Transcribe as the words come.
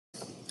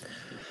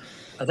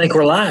I think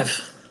we're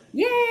live.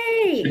 Good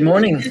Yay!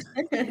 morning.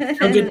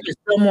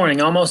 It's still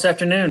morning, almost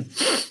afternoon.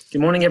 Good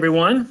morning,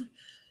 everyone.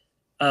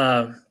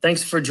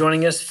 Thanks for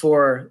joining us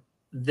for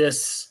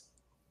this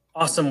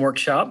awesome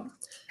workshop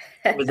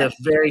with a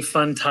very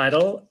fun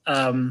title,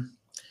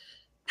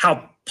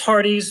 How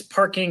Parties,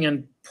 Parking,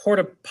 and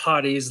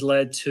Port-a-Potties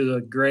Led to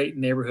a Great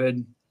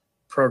Neighborhood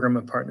Program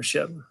of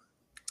Partnership.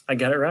 I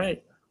got it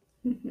right,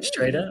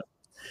 straight up.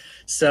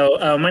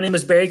 So my name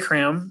is Barry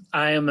Cram.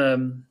 I am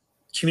a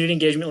Community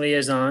Engagement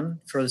Liaison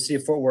for the City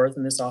of Fort Worth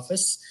in this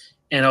office,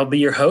 and I'll be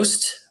your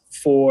host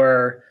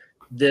for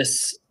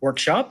this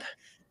workshop.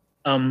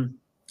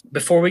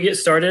 Before we get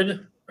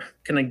started,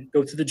 can I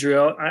go through the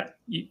drill?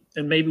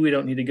 And maybe we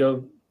don't need to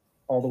go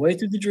all the way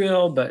through the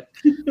drill, but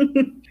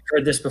you've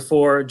heard this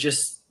before.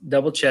 Just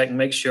double check and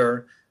make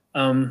sure.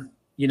 The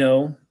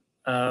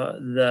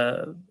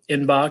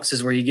inbox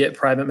is where you get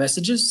private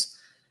messages.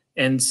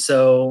 And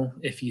so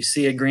if you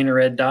see a green or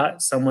red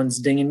dot, someone's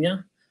dinging you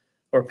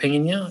or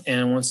pinging you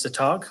and wants to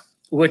talk,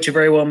 which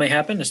very well may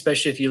happen,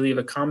 especially if you leave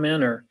a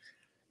comment or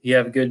you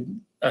have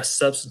a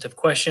substantive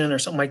question or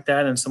something like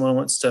that, and someone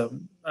wants to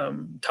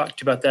talk to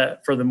you about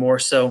that furthermore.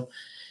 So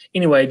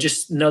anyway,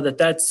 just know that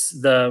that's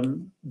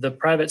the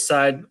private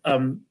side.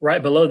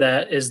 Right below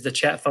that is the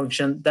chat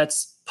function.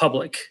 That's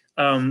public.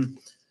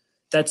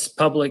 That's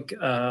public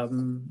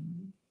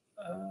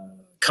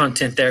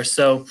content there.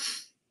 So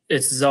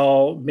it's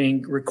all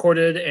being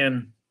recorded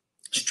and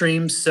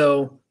streamed.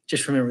 So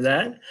just remember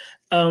that.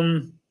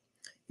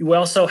 You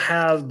also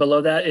have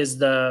below that is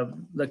the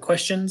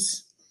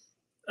questions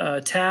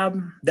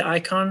tab, the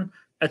icon.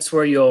 That's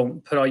where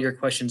you'll put all your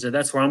questions in.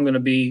 That's where I'm going to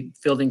be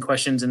fielding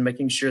questions and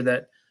making sure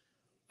that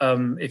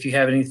if you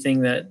have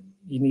anything that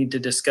you need to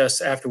discuss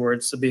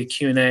afterwards, there'll be a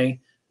Q&A.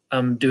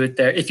 Do it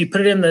there. If you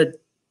put it in the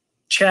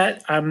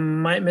chat, I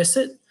might miss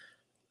it.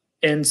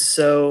 And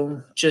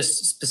so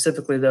just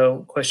specifically,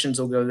 though,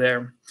 questions will go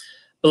there.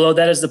 Below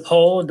that is the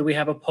poll. Do we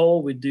have a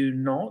poll? We do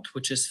not,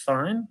 which is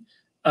fine.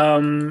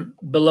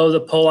 Below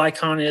the poll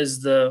icon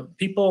is the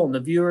people and the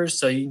viewers,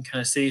 so you can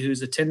kind of see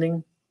who's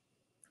attending.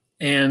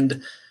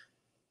 And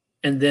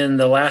then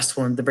the last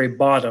one, the very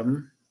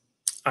bottom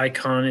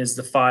icon, is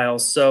the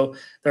files. So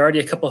there are already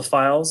a couple of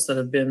files that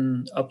have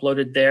been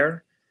uploaded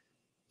there.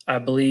 I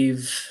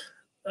believe,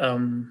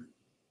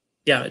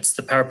 it's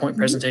the PowerPoint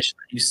presentation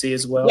that you see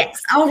as well.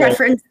 Yes, I'll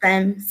reference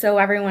them so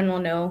everyone will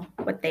know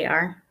what they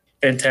are.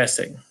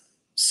 Fantastic.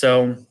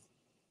 So,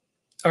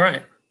 all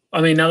right. I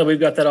mean, now that we've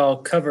got that all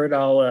covered,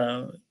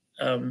 I'll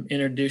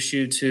introduce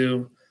you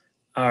to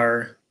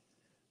our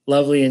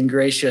lovely and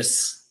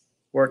gracious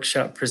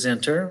workshop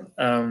presenter,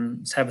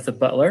 Tabitha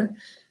Butler.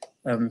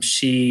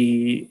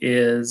 She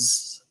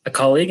is a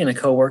colleague and a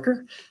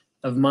coworker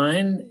of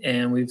mine,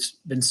 and we've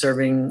been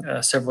serving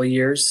several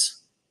years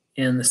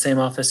in the same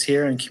office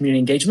here in community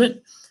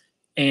engagement.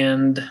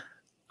 And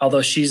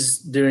although she's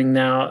doing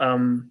now,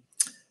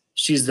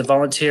 she's the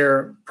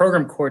volunteer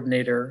program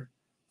coordinator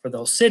for the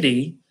whole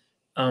city,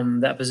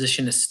 that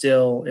position is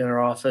still in our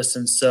office.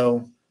 And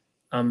so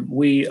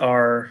we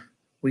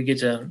get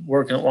to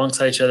work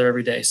alongside each other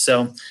every day.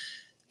 So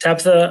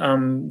Tabitha,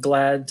 I'm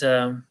glad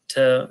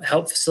to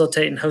help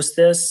facilitate and host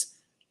this.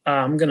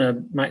 I'm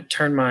might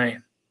turn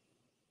my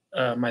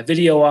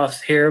video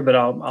off here, but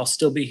I'll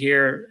still be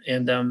here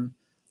and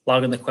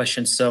log in the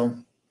questions. So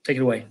take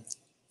it away.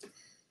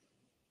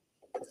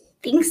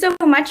 Thanks so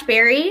much,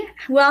 Barry.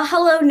 Well,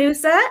 hello,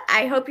 Noosa.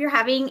 I hope you're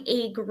having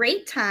a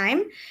great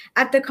time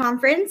at the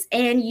conference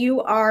and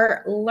you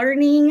are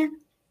learning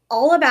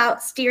all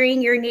about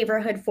steering your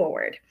neighborhood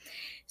forward.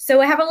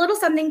 So I have a little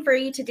something for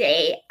you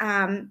today.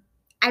 I'm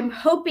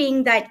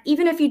hoping that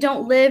even if you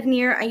don't live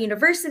near a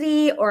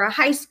university or a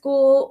high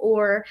school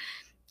or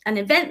an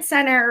event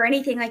center or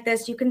anything like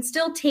this, you can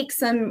still take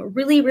some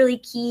really, really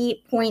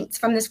key points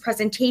from this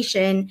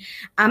presentation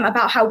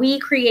about how we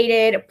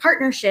created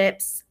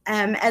partnerships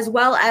as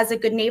well as a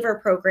Good Neighbor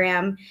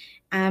program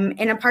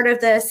in a part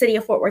of the City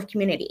of Fort Worth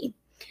community.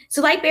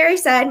 So like Barry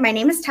said, my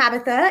name is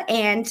Tabitha,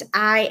 and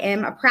I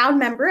am a proud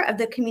member of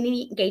the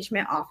Community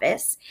Engagement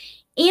Office.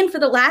 And for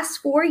the last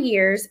 4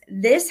 years,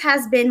 this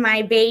has been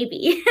my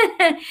baby,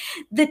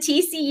 the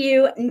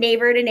TCU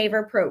Neighbor to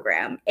Neighbor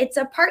program. It's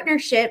a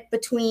partnership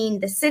between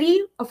the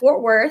City of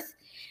Fort Worth,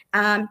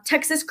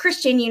 Texas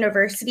Christian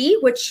University,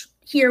 which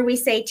here we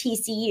say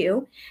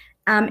TCU,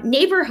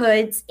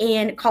 neighborhoods,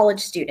 and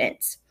college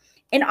students.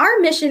 And our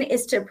mission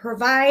is to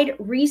provide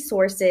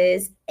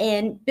resources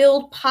and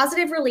build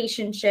positive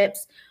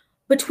relationships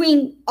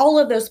between all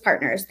of those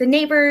partners, the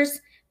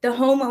neighbors, the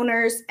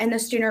homeowners, and the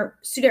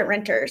student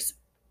renters.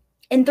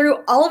 And through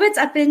all of its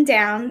up and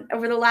down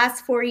over the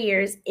last 4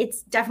 years,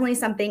 it's definitely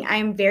something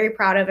I'm very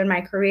proud of in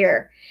my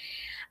career.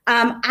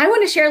 I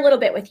want to share a little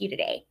bit with you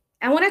today.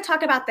 I want to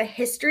talk about the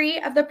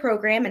history of the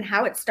program and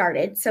how it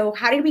started. So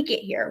how did we get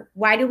here?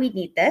 Why do we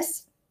need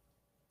this?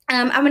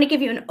 I'm going to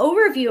give you an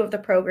overview of the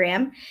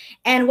program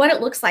and what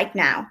it looks like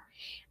now.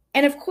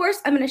 And of course,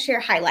 I'm going to share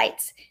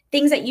highlights,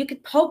 things that you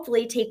could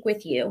hopefully take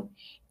with you.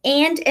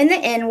 And in the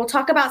end, we'll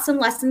talk about some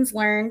lessons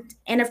learned.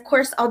 And of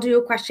course, I'll do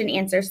a question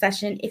answer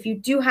session. If you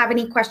do have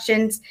any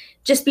questions,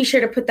 just be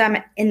sure to put them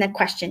in the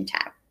question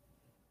tab.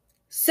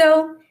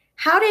 So,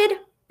 how did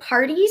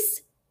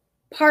parties,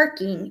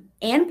 parking,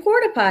 and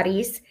porta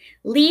potties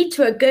lead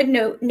to a good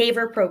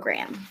neighbor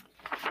program?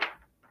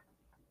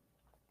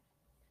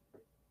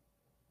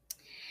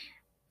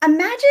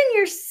 Imagine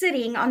you're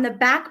sitting on the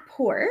back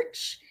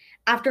porch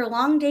after a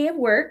long day of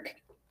work,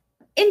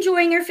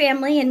 enjoying your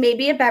family and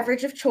maybe a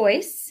beverage of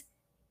choice,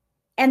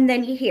 and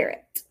then you hear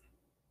it.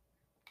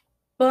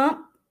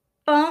 Bump,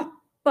 bump,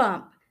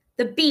 bump.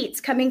 The beats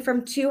coming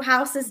from 2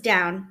 houses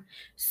down.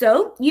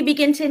 So you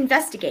begin to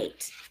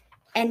investigate,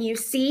 and you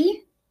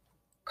see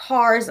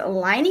cars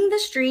lining the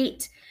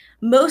street,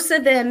 most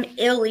of them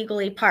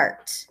illegally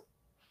parked.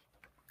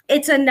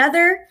 It's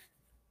another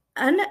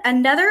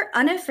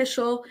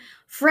unofficial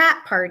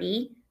frat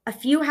party a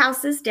few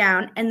houses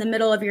down in the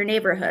middle of your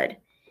neighborhood.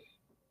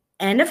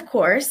 And of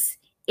course,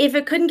 if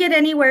it couldn't get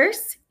any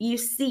worse, you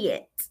see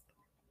it.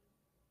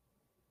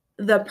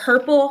 The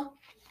purple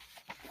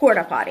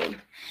porta potty.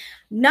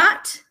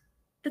 Not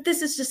that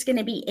this is just going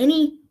to be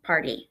any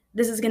party.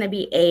 This is going to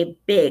be a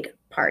big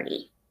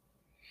party.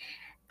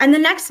 And the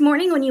next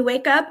morning when you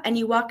wake up and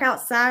you walk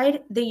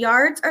outside, the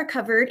yards are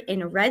covered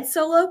in red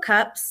Solo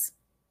cups.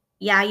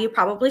 Yeah, you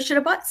probably should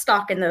have bought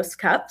stock in those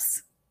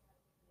cups.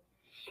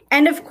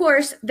 And of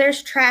course,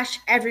 there's trash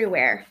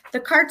everywhere. The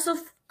carts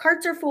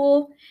are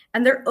full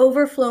and they're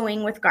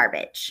overflowing with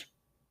garbage.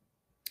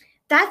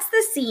 That's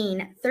the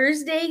scene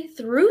Thursday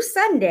through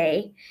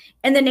Sunday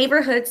in the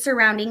neighborhood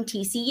surrounding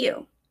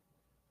TCU.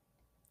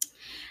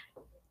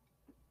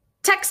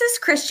 Texas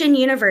Christian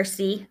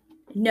University,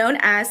 known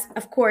as,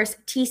 of course,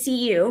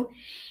 TCU,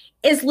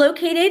 is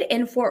located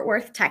in Fort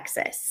Worth,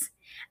 Texas.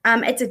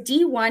 It's a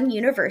D1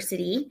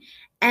 university,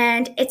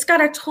 and it's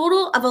got a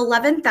total of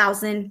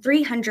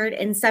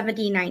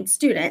 11,379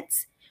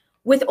 students,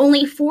 with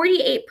only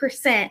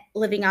 48%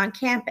 living on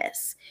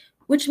campus,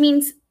 which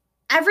means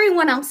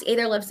everyone else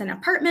either lives in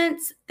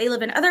apartments, they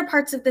live in other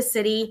parts of the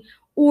city,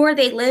 or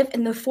they live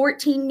in the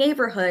 14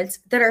 neighborhoods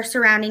that are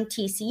surrounding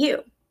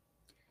TCU.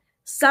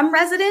 Some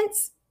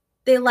residents,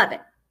 they love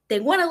it. They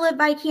want to live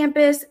by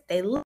campus.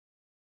 They love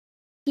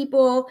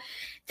people.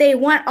 They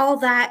want all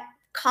that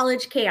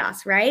college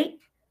chaos, right?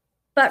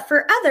 But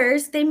for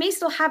others, they may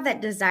still have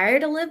that desire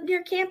to live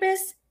near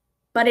campus,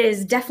 but it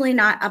is definitely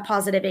not a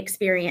positive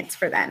experience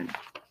for them.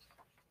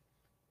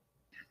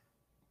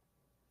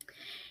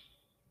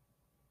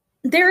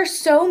 There are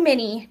so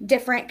many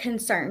different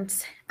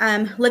concerns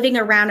living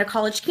around a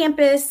college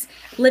campus,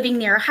 living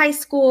near a high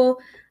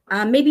school,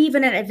 maybe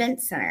even an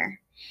event center.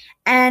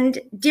 And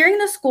during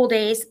the school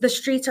days, the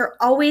streets are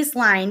always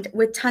lined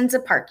with tons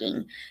of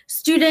parking.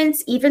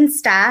 Students, even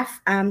staff,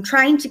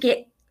 trying to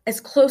get as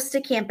close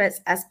to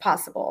campus as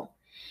possible.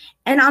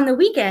 And on the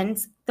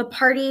weekends, the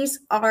parties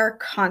are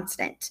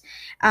constant.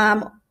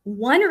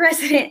 One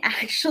resident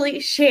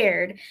actually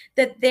shared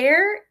that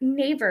their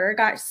neighbor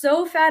got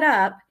so fed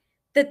up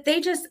that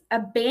they just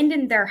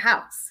abandoned their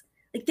house.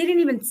 Like, they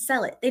didn't even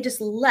sell it. They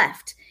just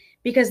left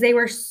because they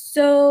were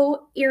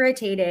so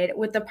irritated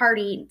with the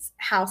party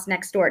house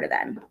next door to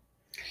them.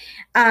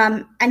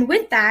 And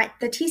with that,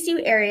 the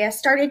TCU area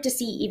started to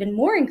see even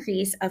more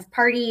increase of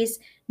parties,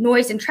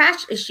 noise, and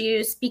trash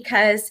issues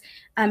because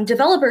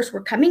developers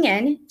were coming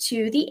in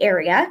to the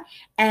area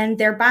and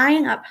they're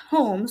buying up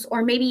homes,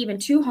 or maybe even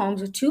 2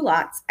 homes with 2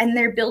 lots, and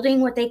they're building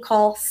what they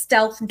call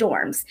stealth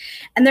dorms.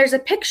 And there's a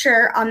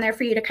picture on there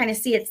for you to kind of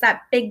see. It's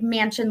that big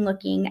mansion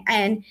looking.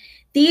 And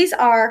these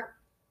are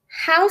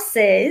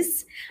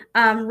houses,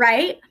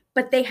 right?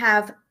 But they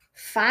have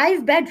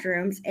 5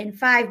 bedrooms and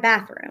 5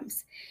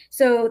 bathrooms.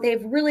 So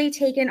they've really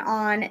taken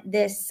on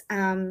this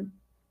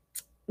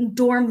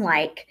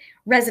dorm-like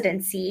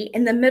residency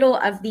in the middle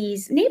of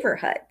these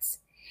neighborhoods.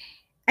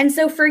 And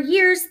so for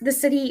years, the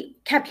city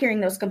kept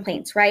hearing those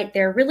complaints, right?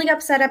 They're really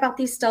upset about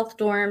these stealth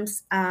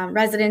dorms.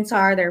 Residents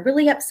are. They're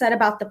really upset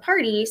about the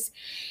parties.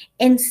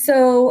 And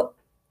so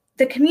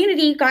the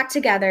community got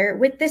together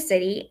with the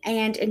city,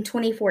 and in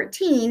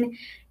 2014,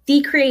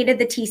 they created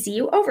the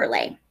TCU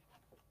overlay.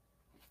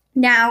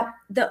 Now,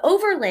 the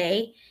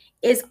overlay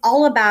is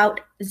all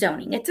about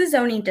zoning. It's a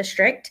zoning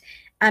district.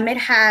 It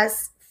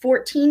has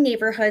 14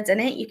 neighborhoods in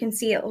it. You can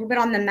see it a little bit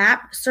on the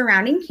map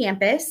surrounding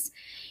campus.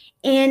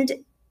 And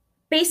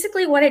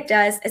basically what it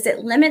does is it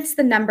limits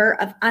the number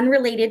of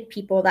unrelated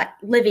people that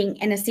living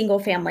in a single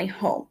family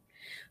home.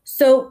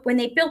 So when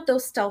they built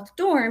those stealth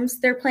dorms,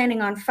 they're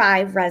planning on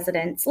 5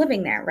 residents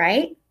living there,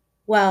 right?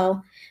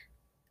 Well,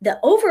 the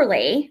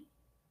overlay,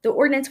 the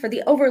ordinance for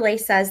the overlay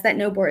says that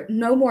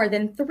no more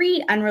than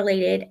 3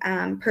 unrelated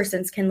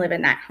persons can live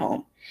in that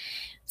home.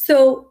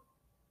 So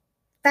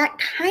that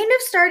kind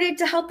of started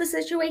to help the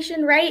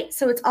situation, right?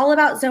 So it's all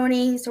about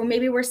zoning. So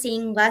maybe we're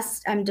seeing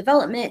less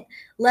development,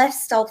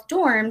 less stealth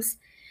dorms,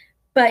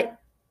 but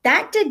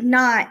that did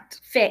not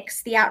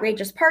fix the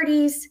outrageous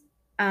parties,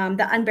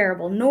 the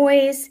unbearable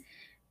noise,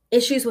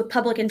 issues with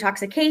public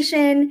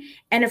intoxication,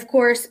 and of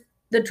course,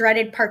 the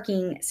dreaded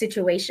parking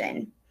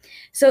situation.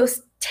 So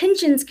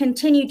tensions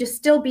continue to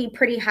still be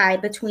pretty high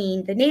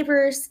between the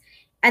neighbors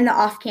and the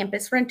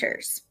off-campus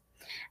renters.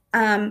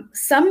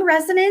 Some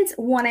residents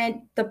wanted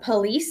the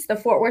police, the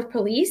Fort Worth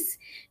police,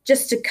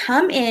 just to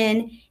come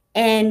in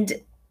and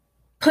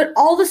put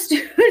all the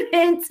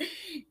students,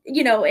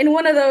 in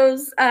one of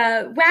those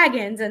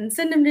wagons and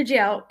send them to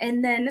jail.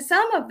 And then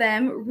some of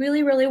them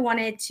really, really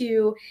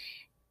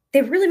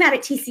they were really mad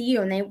at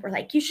TCU, and they were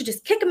like, you should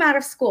just kick them out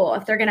of school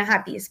if they're going to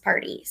have these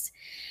parties.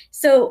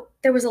 So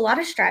there was a lot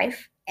of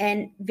strife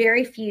and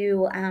very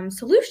few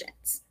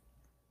solutions.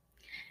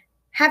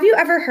 Have you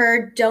ever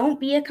heard, don't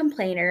be a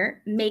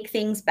complainer, make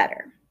things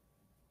better?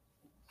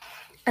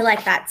 I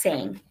like that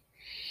saying.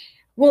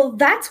 Well,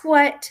 that's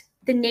what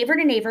the Neighbor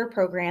to Neighbor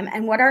program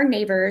and what our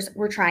neighbors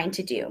were trying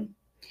to do.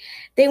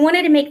 They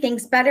wanted to make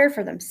things better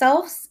for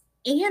themselves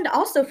and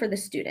also for the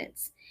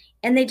students,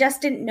 and they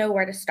just didn't know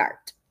where to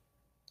start.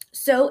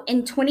 So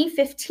in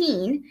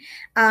 2015,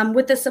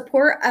 with the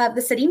support of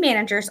the city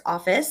manager's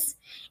office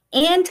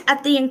and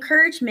at the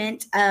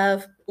encouragement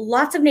of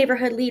lots of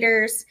neighborhood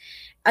leaders,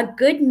 a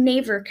Good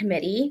Neighbor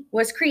Committee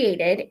was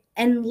created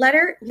and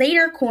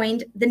later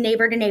coined the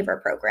Neighbor to Neighbor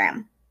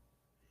program.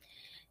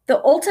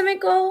 The ultimate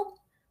goal,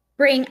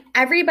 bring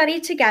everybody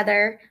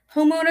together,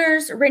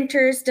 homeowners,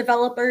 renters,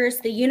 developers,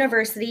 the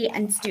university,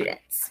 and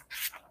students.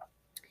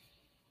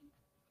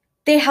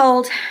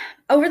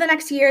 Over the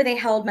next year, they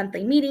held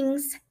monthly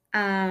meetings.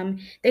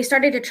 They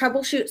started to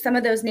troubleshoot some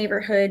of those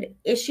neighborhood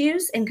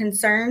issues and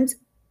concerns,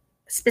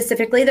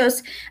 specifically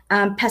those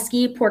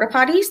pesky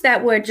Port-a-Potties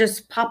that would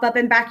just pop up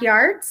in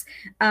backyards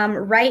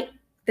right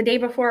the day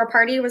before a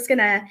party was going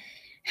to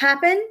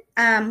happen,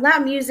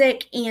 loud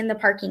music, and the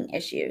parking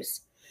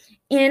issues.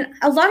 And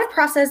a lot of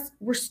process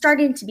were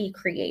starting to be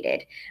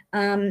created.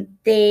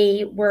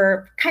 They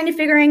were kind of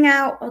figuring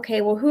out,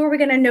 okay, well, who are we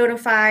going to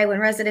notify when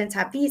residents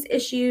have these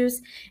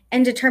issues,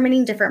 and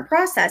determining different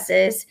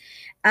processes.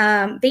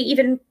 They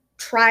even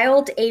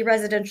trialed a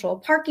residential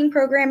parking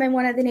program in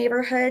one of the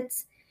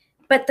neighborhoods,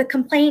 but the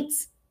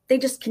complaints, they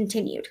just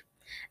continued,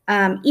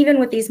 even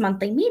with these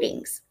monthly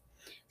meetings.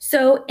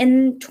 So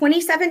in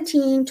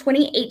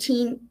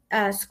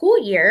 2017-2018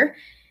 school year,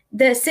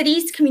 the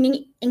city's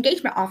community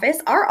engagement office,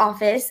 our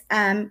office,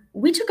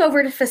 we took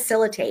over to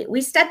facilitate.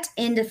 We stepped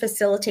in to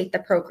facilitate the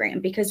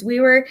program because we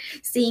were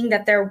seeing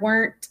that there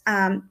weren't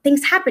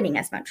things happening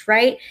as much,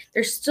 right?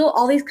 There's still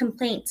all these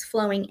complaints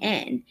flowing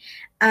in,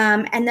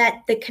 and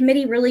that the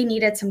committee really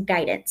needed some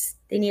guidance.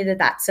 They needed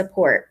that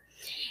support.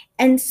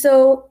 And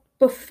so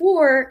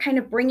before kind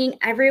of bringing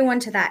everyone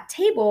to that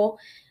table,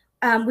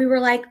 we were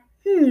like,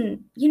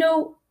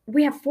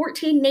 we have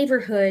 14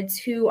 neighborhoods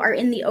who are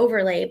in the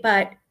overlay,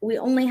 but we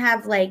only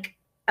have like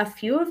a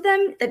few of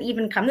them that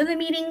even come to the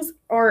meetings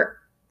or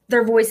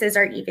their voices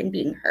are even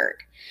being heard.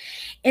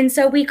 And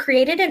so we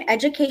created an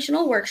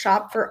educational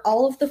workshop for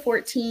all of the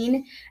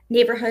 14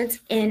 neighborhoods,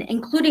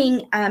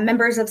 including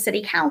members of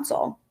city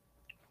council.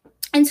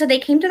 And so they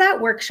came to that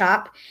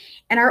workshop,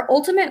 and our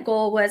ultimate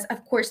goal was,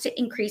 of course, to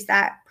increase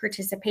that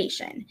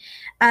participation.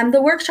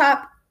 The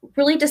workshop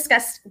really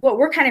discussed what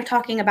we're kind of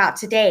talking about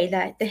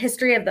today, the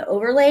history of the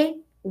overlay.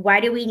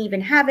 Why do we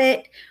even have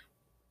it?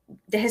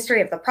 The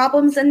history of the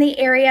problems in the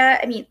area.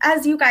 I mean,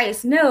 as you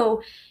guys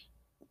know,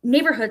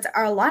 neighborhoods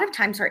are a lot of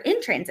times are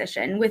in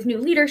transition with new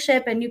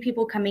leadership and new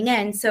people coming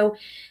in. So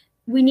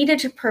we needed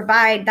to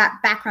provide that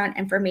background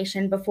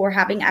information before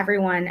having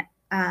everyone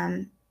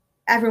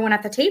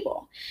at the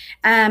table.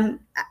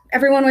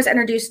 Everyone was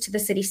introduced to the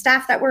city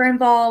staff that were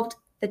involved,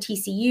 the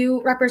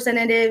TCU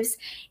representatives,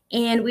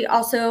 and we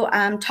also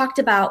talked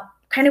about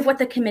kind of what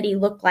the committee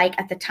looked like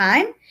at the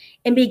time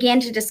and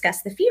began to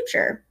discuss the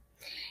future.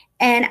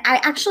 And I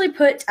actually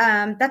put,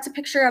 that's a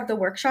picture of the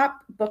workshop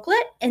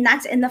booklet, and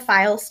that's in the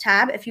files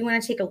tab. If you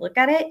want to take a look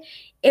at it,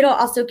 it'll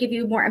also give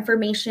you more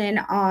information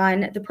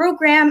on the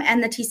program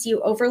and the TCU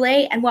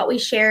overlay and what we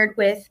shared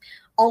with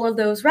all of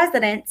those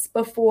residents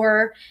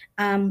before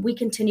we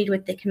continued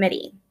with the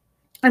committee.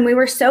 And we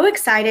were so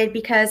excited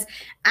because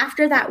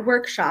after that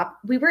workshop,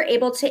 we were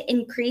able to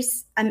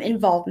increase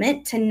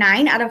involvement to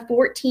 9 out of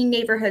 14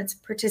 neighborhoods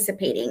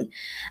participating.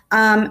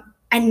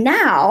 And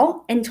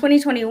now in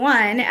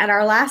 2021, at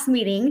our last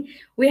meeting,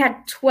 we had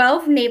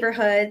 12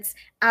 neighborhoods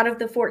out of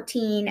the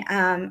 14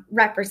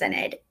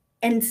 represented.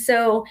 And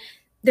so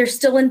they're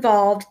still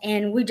involved,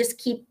 and we just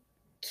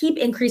keep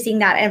increasing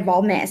that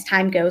involvement as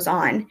time goes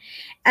on.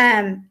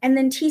 And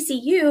then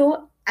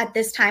TCU at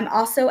this time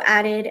also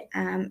added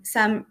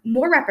some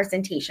more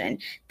representation.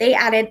 They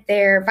added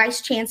their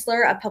vice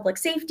chancellor of public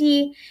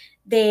safety.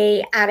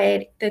 They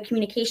added the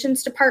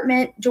communications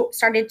department,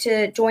 started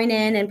to join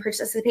in and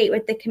participate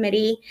with the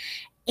committee.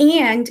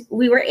 And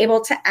we were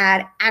able to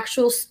add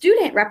actual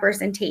student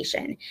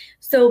representation.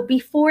 So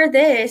before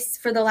this,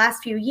 for the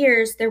last few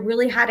years, there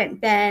really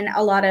hadn't been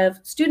a lot of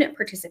student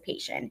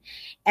participation.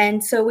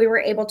 And so we were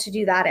able to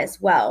do that as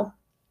well.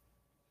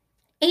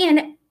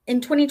 And in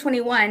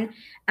 2021,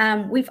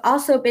 we've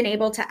also been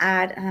able to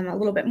add a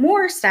little bit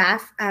more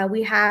staff.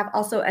 We have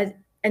also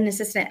an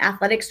assistant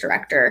athletics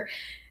director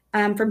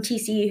from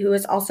TCU who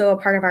is also a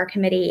part of our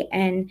committee.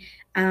 And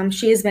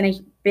she has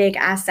been big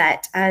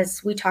asset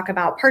as we talk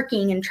about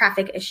parking and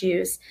traffic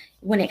issues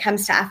when it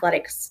comes to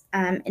athletics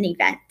and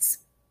events.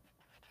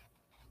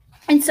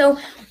 And so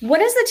what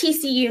does the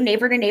TCU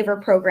Neighbor to Neighbor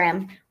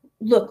program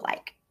look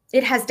like?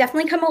 It has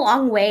definitely come a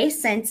long way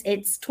since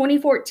its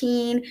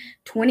 2014,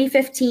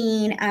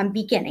 2015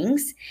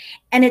 beginnings,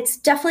 and it's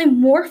definitely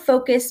more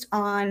focused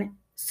on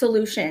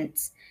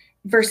solutions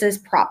versus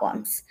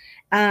problems,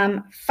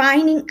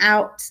 finding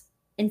out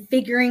and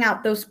figuring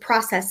out those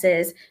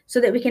processes so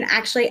that we can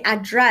actually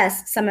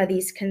address some of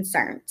these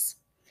concerns.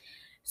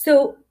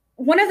 So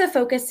one of the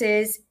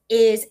focuses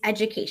is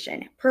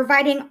education,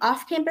 providing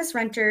off-campus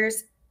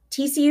renters,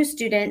 TCU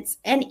students,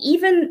 and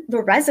even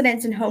the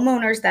residents and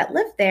homeowners that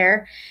live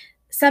there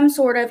some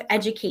sort of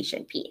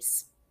education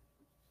piece.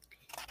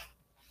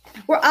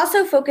 We're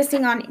also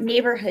focusing on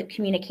neighborhood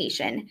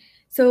communication.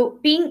 So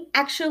being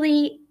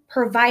actually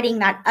providing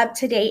that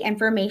up-to-date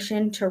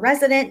information to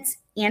residents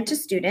and to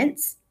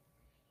students.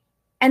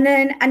 And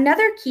then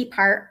another key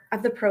part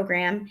of the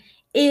program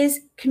is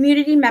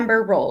community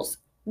member roles.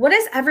 What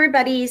is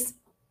everybody's,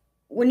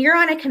 when you're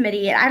on a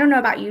committee, and I don't know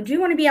about you, do you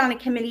want to be on a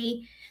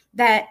committee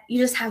that you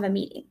just have a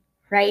meeting,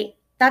 right?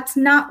 That's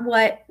not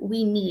what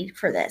we need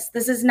for this.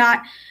 This is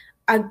not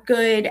a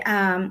good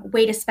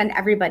way to spend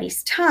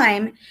everybody's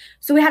time.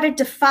 So we had to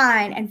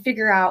define and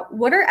figure out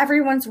what are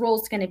everyone's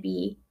roles going to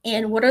be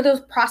and what are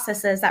those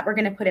processes that we're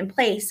going to put in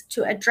place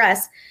to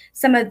address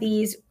some of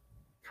these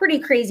pretty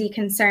crazy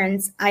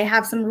concerns. I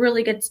have some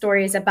really good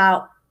stories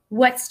about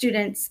what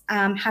students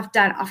have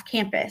done off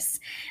campus,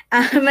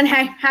 and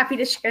I'm happy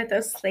to share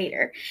those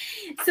later.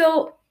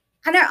 So,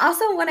 and I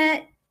also want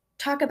to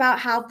talk about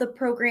how the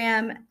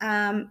program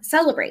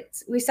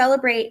celebrates. We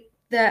celebrate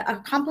the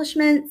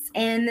accomplishments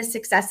and the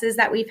successes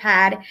that we've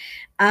had,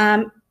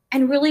 and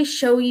really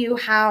show you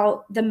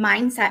how the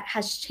mindset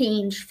has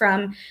changed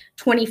from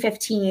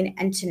 2015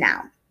 and to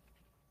now.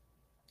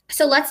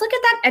 So let's look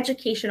at that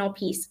educational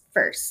piece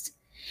first.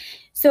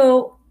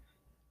 So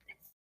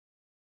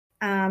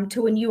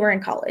to when you were in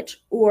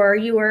college or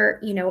you were,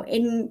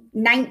 in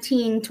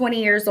 19,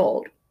 20 years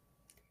old,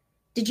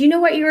 did you know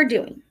what you were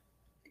doing?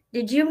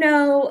 Did you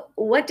know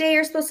what day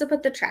you're supposed to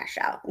put the trash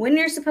out? When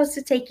you're supposed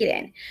to take it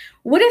in?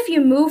 What if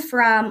you move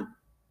from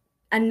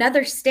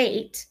another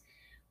state,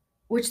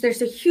 which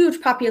there's a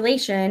huge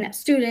population,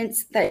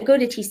 students that go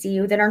to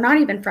TCU that are not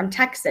even from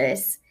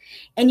Texas,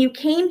 and you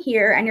came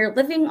here and you're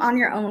living on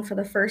your own for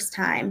the first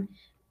time?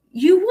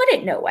 You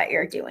wouldn't know what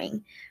you're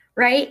doing,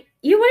 right?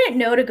 You wouldn't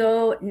know to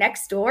go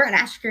next door and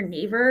ask your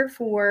neighbor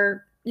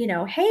for,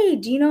 hey,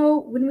 do you know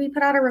when we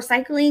put out our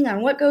recycling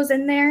on what goes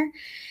in there,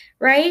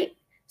 right?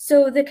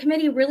 So the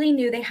committee really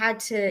knew they had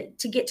to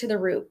get to the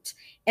root,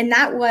 and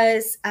that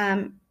was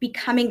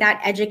becoming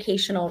that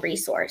educational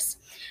resource.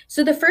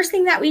 So the first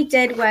thing that we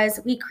did was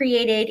we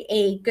created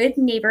a good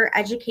neighbor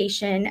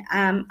education,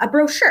 a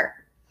brochure.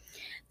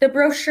 The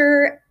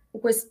brochure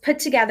was put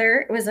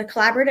together. It was a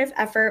collaborative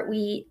effort.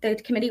 The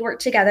committee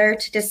worked together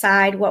to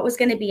decide what was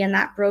going to be in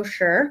that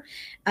brochure,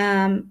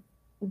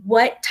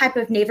 what type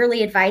of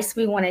neighborly advice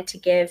we wanted to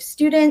give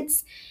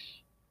students,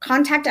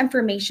 contact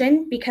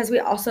information, because we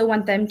also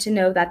want them to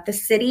know that the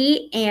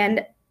city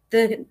and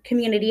the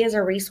community is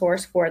a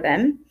resource for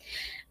them.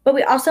 But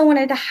we also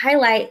wanted to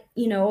highlight,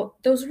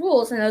 those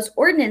rules and those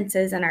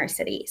ordinances in our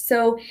city.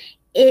 So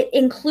it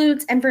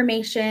includes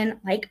information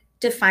like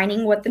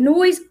defining what the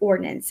noise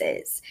ordinance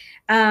is,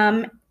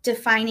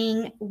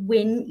 defining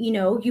when,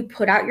 you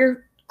put out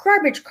your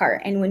garbage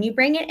cart and when you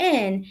bring it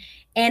in.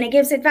 And it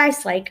gives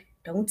advice like,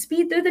 don't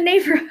speed through the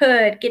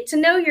neighborhood, get to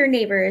know your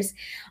neighbors,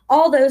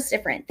 all those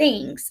different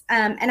things.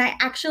 And I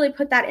actually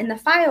put that in the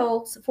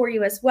files for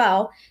you as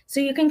well, so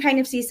you can kind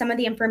of see some of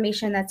the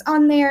information that's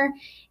on there.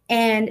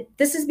 And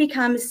this has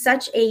become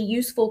such a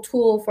useful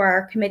tool for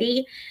our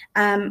committee.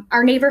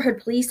 Our neighborhood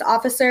police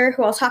officer,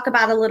 who I'll talk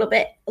about a little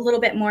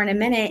bit more in a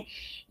minute,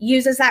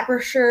 uses that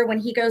brochure when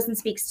he goes and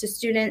speaks to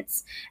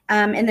students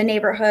in the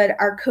neighborhood.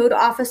 Our code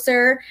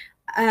officer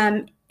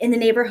in the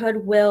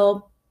neighborhood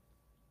will,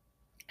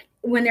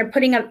 when they're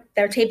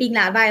taping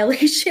that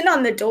violation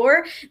on the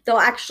door, they'll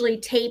actually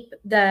tape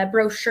the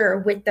brochure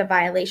with the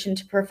violation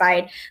to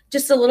provide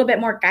just a little bit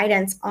more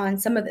guidance on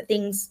some of the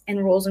things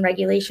and rules and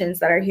regulations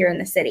that are here in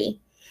the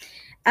city.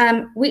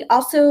 We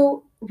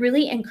also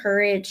really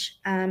encourage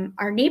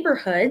our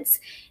neighborhoods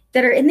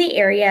that are in the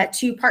area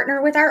to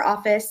partner with our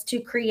office to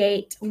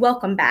create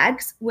welcome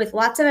bags with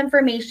lots of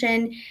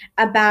information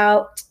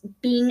about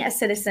being a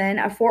citizen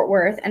of Fort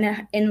Worth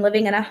and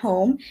living in a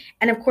home.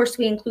 And of course,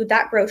 we include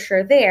that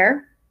brochure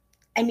there.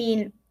 I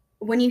mean,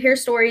 when you hear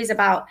stories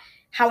about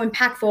how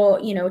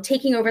impactful,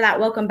 taking over that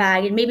welcome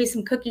bag and maybe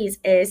some cookies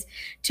is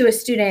to a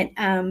student,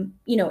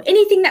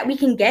 anything that we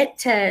can get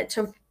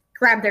to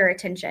grab their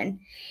attention.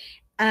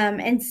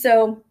 And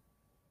so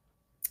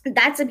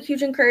that's a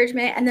huge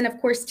encouragement. And then, of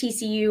course,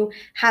 TCU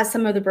has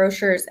some of the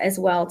brochures as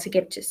well to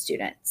give to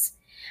students.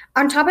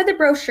 On top of the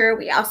brochure,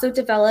 we also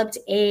developed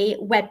a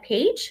web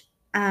page,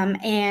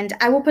 and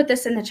I will put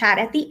this in the chat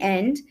at the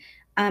end,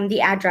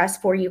 the address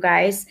for you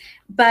guys.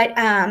 But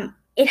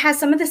It has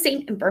some of the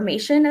same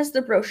information as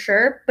the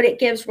brochure, but it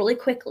gives really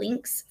quick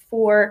links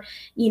for,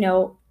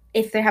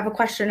 if they have a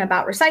question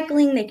about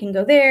recycling, they can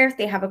go there. If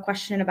they have a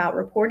question about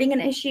reporting an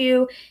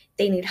issue,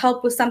 they need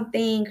help with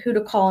something, who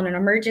to call in an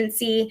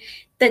emergency,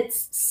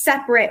 that's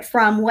separate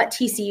from what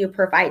TCU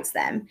provides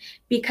them.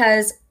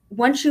 Because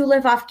once you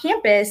live off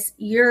campus,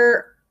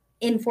 you're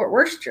in Fort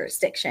Worth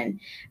jurisdiction.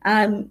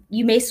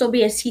 You may still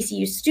be a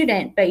TCU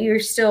student, but you're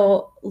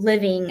still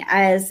living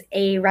as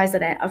a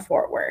resident of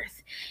Fort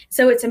Worth.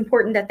 So it's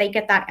important that they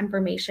get that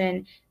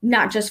information,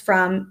 not just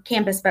from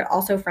campus, but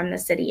also from the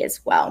city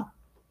as well.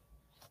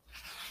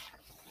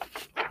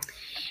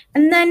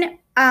 And then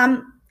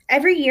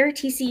every year,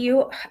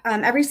 TCU,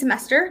 every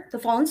semester, the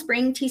fall and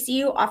spring,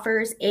 TCU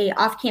offers a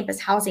off-campus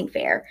housing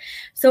fair.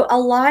 So a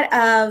lot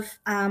of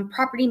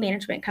property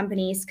management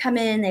companies come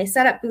in, they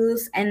set up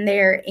booths, and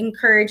they're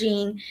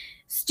encouraging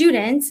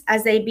students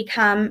as they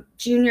become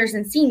juniors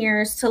and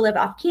seniors to live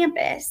off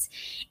campus.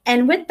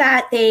 And with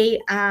that, they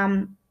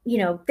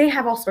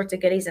have all sorts of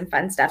goodies and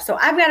fun stuff. So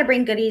I've got to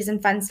bring goodies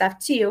and fun stuff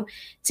too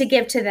to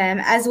give to them,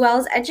 as well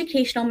as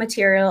educational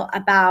material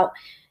about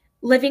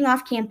living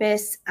off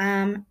campus,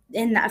 and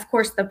of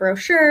course the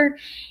brochure.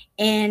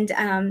 And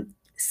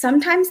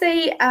sometimes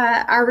they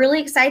are really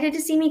excited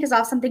to see me because I'll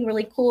have something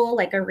really cool,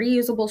 like a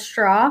reusable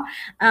straw.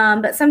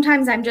 But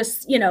sometimes I'm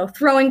just,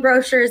 throwing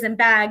brochures and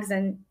bags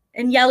and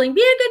yelling,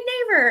 "Be a good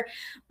neighbor."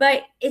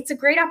 But it's a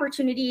great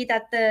opportunity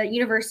that the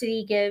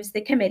university gives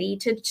the committee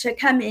to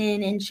come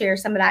in and share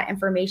some of that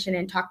information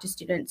and talk to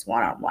students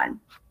one-on-one.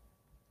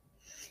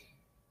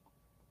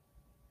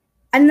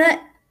 And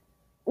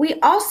we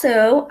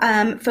also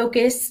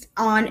focused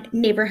on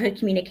neighborhood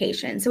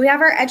communication. So we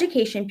have our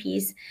education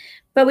piece,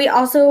 but we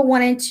also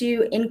wanted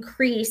to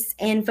increase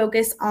and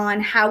focus on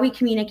how we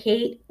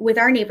communicate with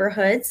our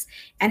neighborhoods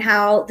and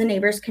how the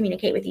neighbors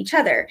communicate with each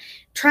other,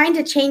 trying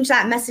to change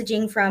that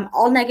messaging from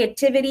all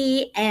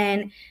negativity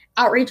and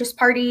outrageous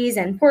parties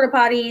and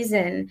porta-potties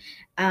and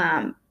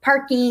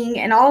parking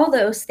and all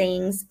those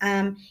things.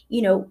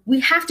 We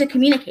have to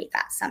communicate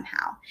that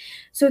somehow.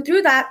 So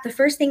through that, the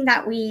first thing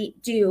that we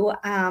do,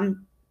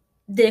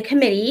 the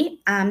committee,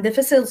 the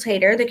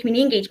facilitator, the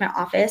community engagement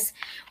office,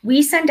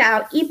 we send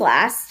out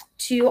e-blasts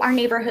to our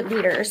neighborhood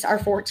leaders, our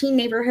 14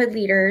 neighborhood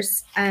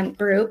leaders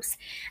groups,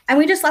 and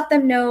we just let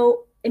them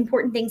know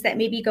important things that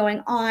may be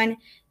going on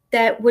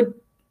that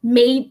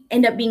may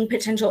end up being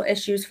potential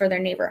issues for their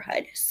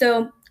neighborhood.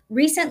 So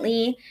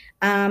recently,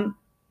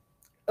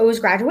 it was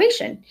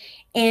graduation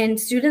and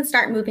students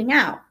start moving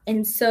out.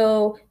 And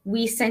so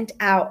we sent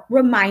out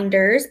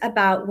reminders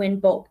about when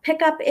bulk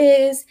pickup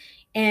is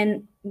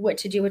and what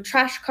to do with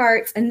trash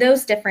carts and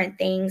those different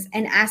things,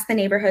 and ask the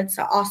neighborhoods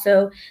to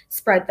also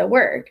spread the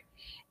word.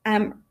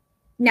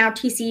 Now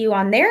TCU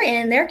on their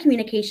end, their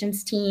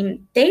communications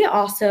team, they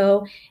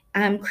also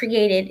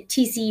created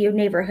TCU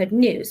Neighborhood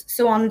News.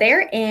 So on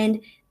their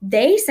end,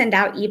 they send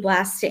out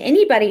e-blasts to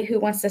anybody who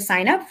wants to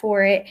sign up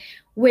for it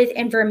with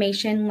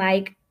information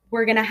like,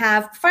 we're going to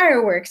have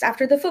fireworks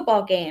after the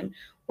football game.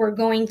 We're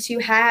going to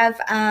have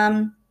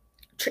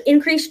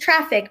increased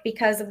traffic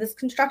because of this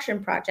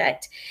construction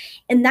project.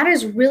 And that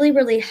has really,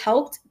 really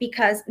helped,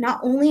 because not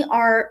only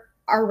are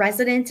our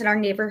residents and our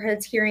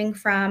neighborhoods hearing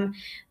from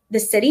the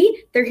city,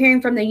 they're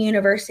hearing from the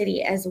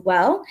university as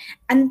well.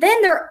 And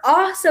then they're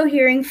also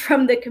hearing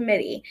from the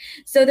committee.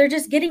 So they're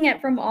just getting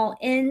it from all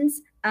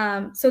ends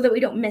so that we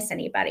don't miss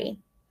anybody.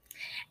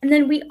 And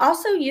then we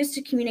also use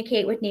to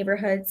communicate with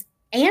neighborhoods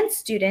and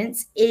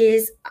students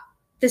is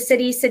the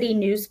city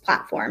news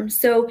platform.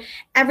 So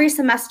every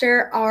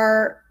semester,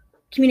 our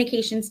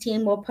communications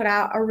team will put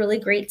out a really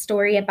great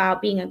story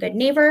about being a good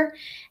neighbor,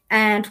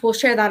 and we'll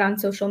share that on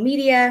social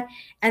media.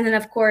 And then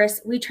of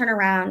course, we turn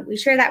around, we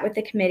share that with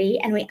the committee,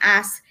 and we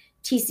ask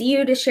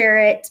TCU to share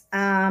it,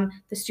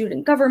 the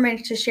student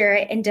government to share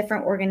it, in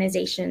different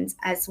organizations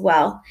as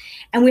well.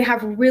 And we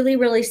have really,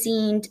 really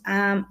seen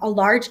a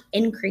large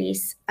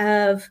increase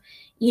of,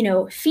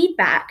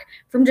 feedback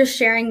from just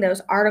sharing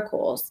those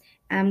articles.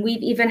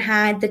 We've even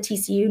had the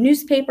TCU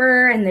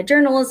newspaper and the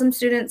journalism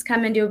students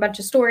come and do a bunch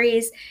of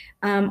stories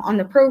on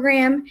the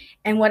program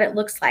and what it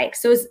looks like.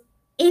 So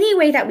any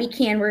way that we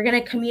can, we're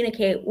going to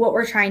communicate what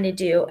we're trying to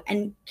do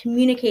and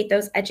communicate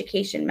those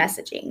education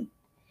messaging.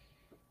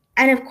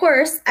 And of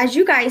course, as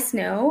you guys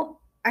know,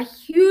 a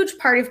huge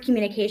part of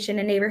communication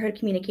and neighborhood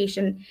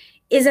communication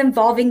is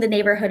involving the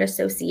neighborhood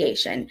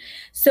association.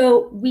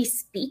 So we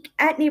speak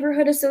at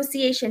neighborhood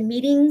association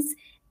meetings.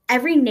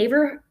 Every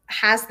neighborhood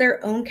has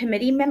their own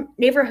committee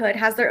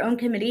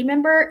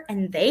member,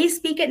 and they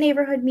speak at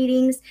neighborhood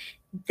meetings.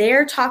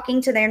 They're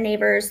talking to their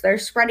neighbors. They're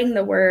spreading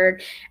the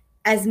word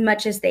as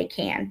much as they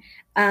can.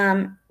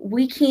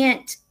 We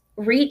can't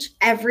reach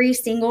every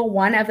single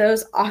one of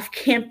those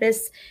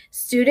off-campus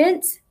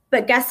students,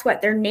 but guess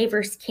what? Their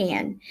neighbors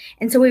can.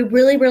 And so we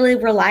really, really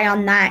rely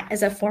on that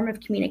as a form of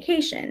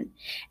communication.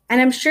 And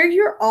I'm sure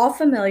you're all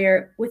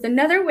familiar with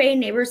another way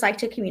neighbors like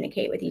to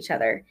communicate with each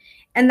other,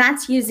 and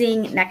that's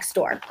using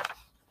Nextdoor.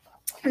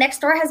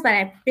 Nextdoor has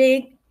been a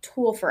big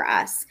tool for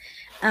us.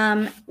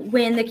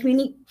 When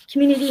the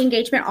community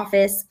engagement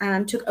office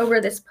took over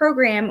this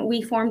program,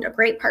 we formed a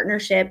great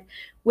partnership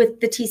with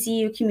the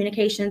TCU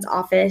communications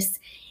office.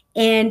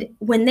 And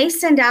when they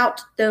send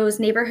out those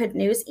neighborhood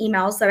news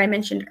emails that I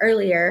mentioned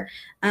earlier,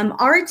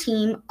 our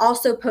team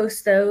also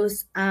posts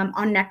those on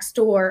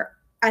Nextdoor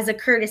as a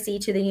courtesy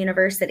to the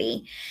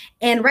university.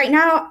 And right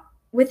now,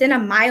 within a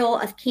mile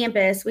of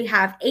campus, we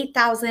have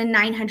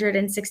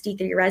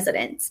 8,963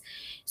 residents.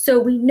 So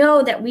we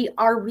know that we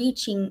are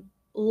reaching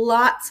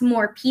lots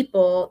more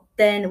people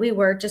than we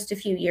were just a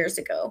few years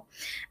ago.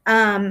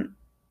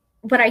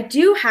 But I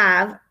do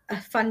have a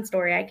fun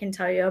story I can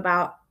tell you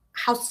about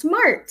how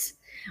smart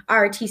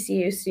our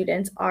TCU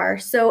students are.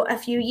 So a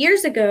few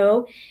years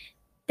ago,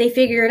 they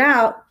figured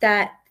out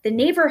that the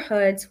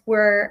neighborhoods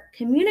were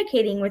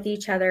communicating with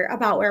each other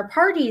about where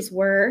parties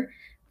were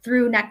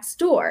through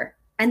Nextdoor.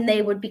 And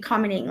they would be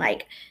commenting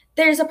like,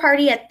 there's a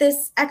party at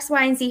this X,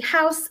 Y, and Z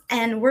house,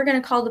 and we're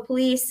going to call the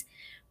police.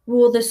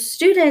 Well, the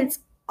students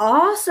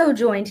also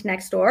joined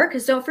Nextdoor,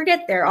 because don't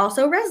forget, they're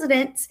also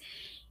residents.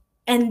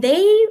 And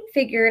they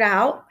figured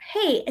out,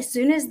 hey, as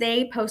soon as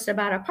they post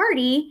about a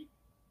party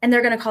and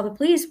they're going to call the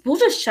police, we'll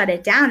just shut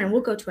it down and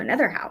we'll go to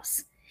another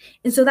house.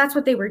 And so that's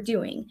what they were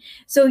doing.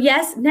 So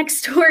yes,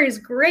 Nextdoor is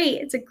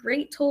great. It's a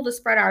great tool to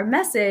spread our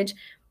message,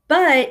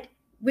 but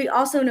we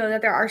also know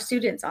that there are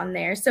students on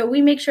there. So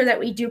we make sure that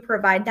we do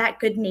provide that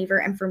good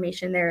neighbor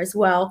information there as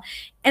well,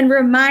 and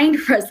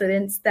remind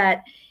residents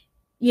that,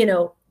 you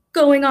know,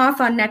 going off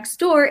on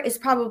Nextdoor is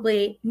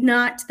probably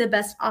not the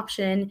best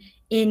option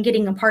in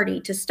getting a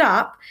party to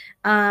stop.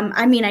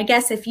 I mean, I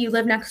guess if you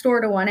live next door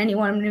to one and you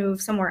want to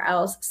move somewhere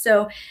else.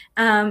 So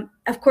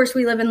of course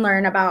we live and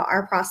learn about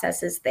our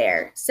processes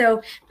there.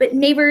 So, but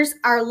neighbors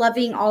are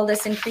loving all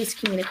this increased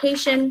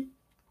communication,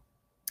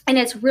 and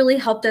it's really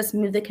helped us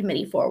move the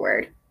committee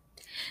forward.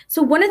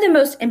 So one of the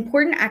most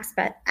important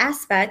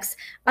aspects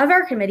of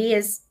our committee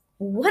is,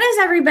 what does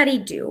everybody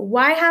do?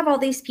 Why have all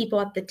these people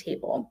at the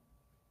table?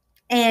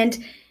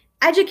 And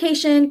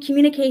education,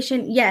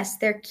 communication, yes,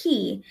 they're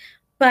key,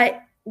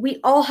 but we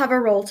all have a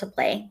role to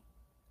play.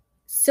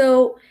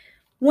 So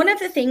one of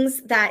the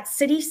things that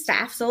city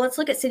staff, so let's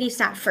look at city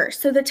staff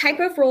first. So the type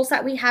of roles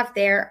that we have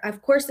there,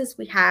 of course, is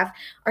we have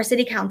our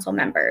city council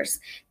members.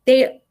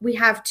 We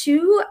have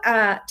two,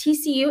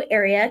 TCU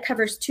area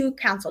covers 2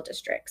 council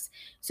districts.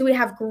 So we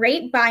have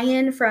great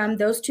buy-in from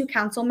those 2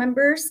 council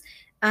members.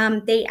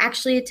 They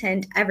actually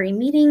attend every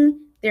meeting.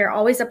 They're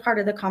always a part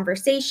of the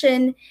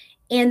conversation,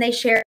 and they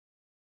share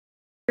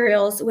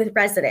materials with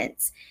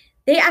residents.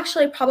 They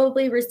actually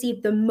probably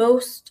receive the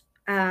most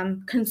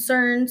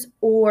concerns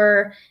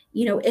or,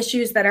 you know,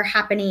 issues that are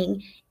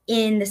happening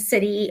in the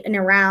city and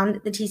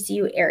around the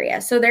TCU area.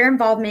 So their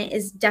involvement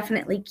is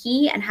definitely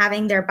key, and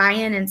having their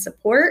buy-in and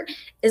support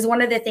is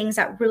one of the things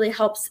that really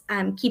helps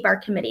keep our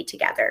committee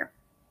together.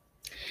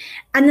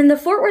 And then the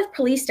Fort Worth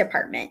Police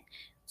Department.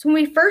 So when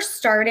we first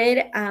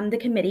started the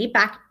committee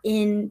back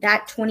in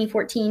that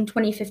 2014,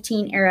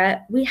 2015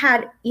 era, we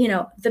had, you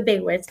know, the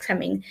bigwigs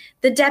coming,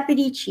 the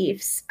deputy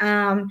chiefs,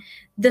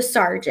 the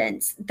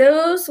sergeants,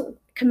 those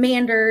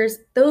commanders,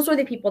 those were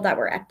the people that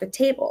were at the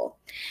table.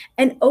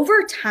 And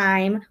over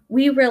time,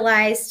 we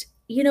realized,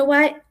 you know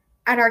what,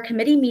 at our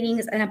committee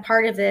meetings and a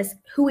part of this,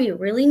 who we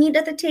really need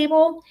at the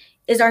table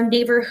is our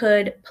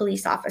neighborhood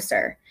police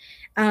officer.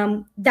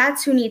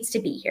 That's who needs to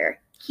be here.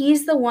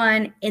 He's the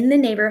one in the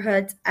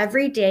neighborhoods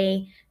every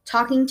day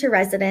talking to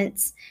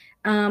residents.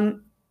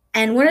 And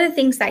one of the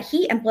things that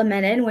he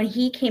implemented when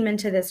he came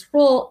into this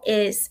role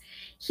is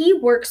he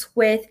works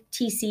with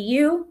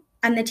TCU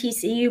and the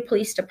TCU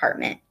Police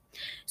Department.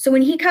 So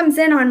when he comes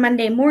in on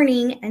Monday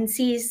morning and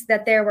sees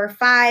that there were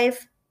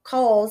 5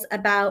 calls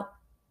about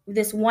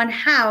this one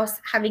house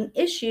having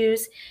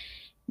issues,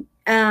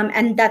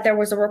 and that there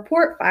was a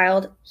report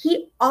filed,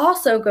 he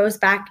also goes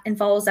back and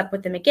follows up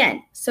with them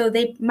again. So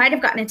they might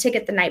have gotten a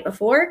ticket the night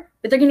before,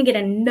 but they're going to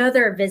get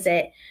another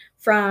visit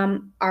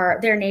from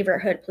their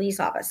neighborhood police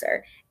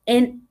officer.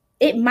 And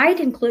it might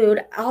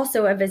include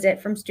also a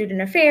visit from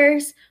Student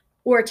Affairs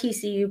or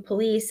TCU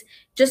Police,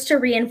 just to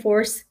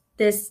reinforce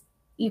this: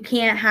 you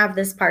can't have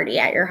this party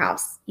at your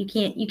house. You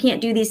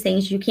can't do these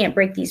things. You can't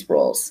break these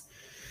rules.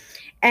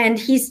 And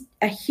he's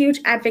a huge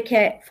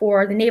advocate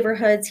for the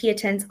neighborhoods. He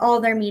attends all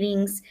their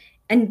meetings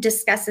and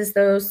discusses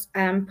those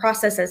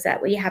processes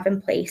that we have in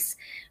place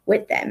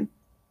with them.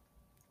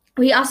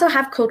 We also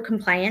have code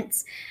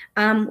compliance.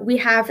 We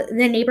have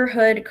the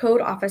neighborhood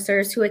code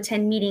officers who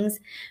attend meetings.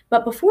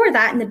 But before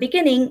that, in the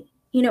beginning,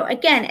 you know,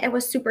 again, it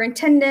was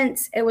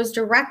superintendents, it was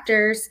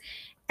directors,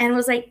 and it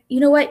was like,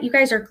 you know what, you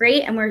guys are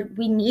great, and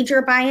we need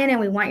your buy-in and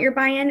we want your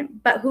buy-in.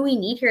 But who we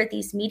need here at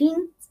these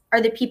meetings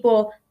are the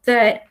people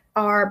that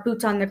are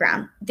boots on the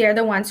ground. They're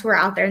the ones who are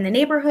out there in the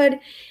neighborhood,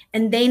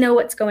 and they know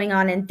what's going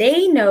on, and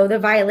they know the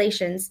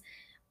violations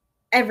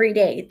every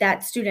day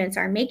that students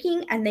are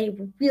making, and they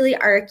really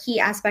are a key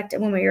aspect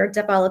when we are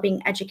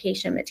developing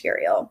education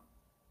material.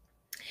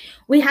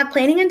 We have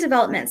planning and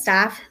development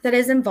staff that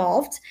is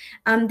involved.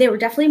 They were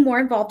definitely more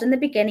involved in the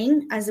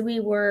beginning as we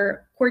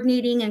were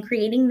coordinating and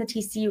creating the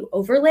TCU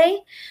overlay.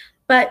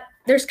 But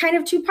there's kind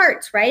of two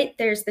parts, right?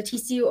 There's the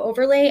TCU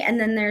overlay, and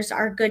then there's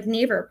our Good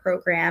Neighbor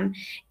program.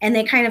 And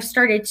they kind of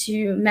started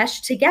to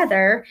mesh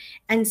together.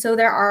 And so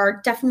there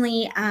are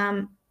definitely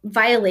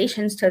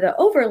violations to the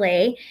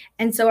overlay.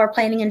 And so our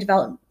planning and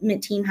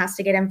development team has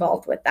to get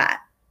involved with that.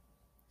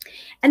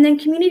 And then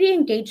community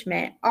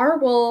engagement. Our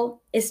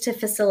role is to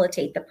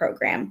facilitate the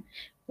program.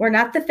 We're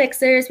not the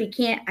fixers. I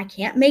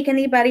can't make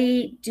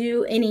anybody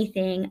do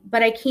anything,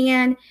 but I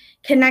can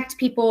connect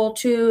people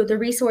to the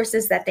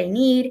resources that they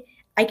need.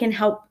 I can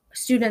help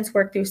students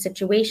work through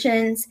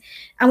situations.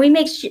 And we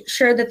make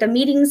sure that the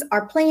meetings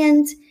are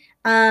planned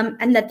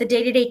and that the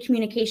day-to-day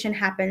communication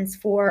happens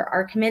for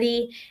our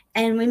committee.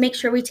 And we make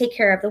sure we take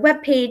care of the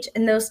webpage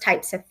and those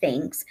types of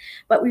things.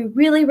 But we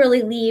really,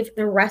 really leave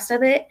the rest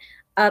of it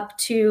up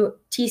to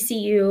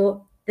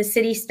TCU, the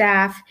city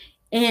staff,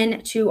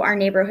 and to our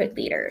neighborhood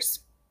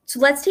leaders.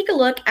 So let's take a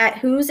look at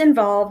who's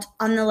involved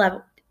on the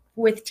level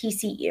with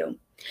TCU.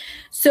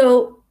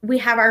 So we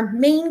have our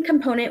main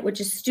component, which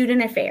is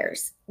student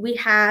affairs. We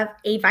have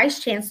a vice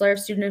chancellor of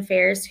student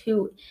affairs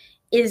who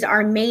is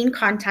our main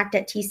contact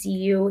at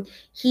TCU.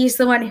 He's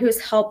the one who's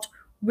helped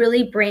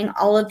really bring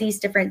all of these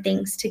different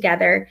things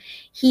together.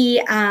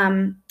 He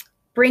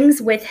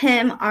brings with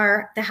him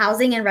the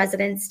housing and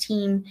residence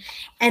team,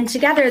 and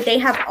together they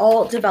have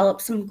all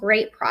developed some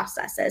great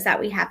processes that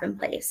we have in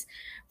place.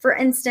 For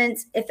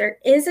instance, if there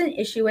is an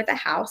issue with a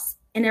house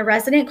and a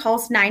resident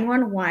calls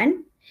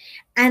 911,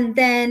 and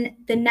then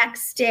the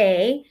next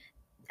day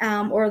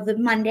or the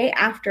Monday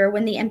after,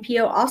 when the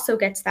MPO also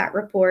gets that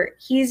report,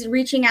 he's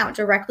reaching out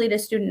directly to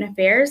student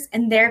affairs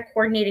and they're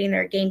coordinating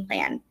their game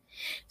plan.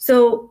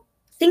 So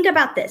think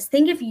about this.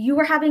 Think if you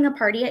were having a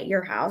party at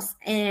your house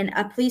and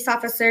a police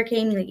officer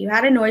came, like you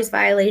had a noise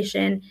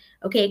violation.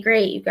 Okay,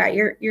 great. You got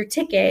your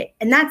ticket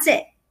and that's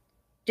it.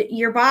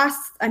 Your boss,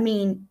 I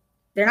mean,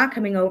 they're not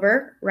coming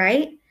over,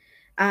 right?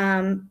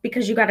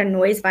 Because you got a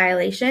noise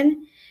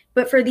violation.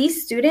 But for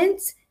these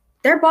students,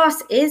 their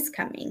boss is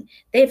coming.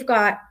 They've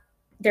got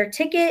their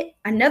ticket,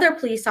 another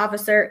police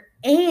officer,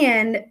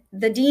 and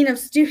the dean of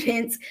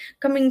students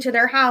coming to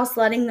their house,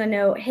 letting them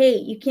know, hey,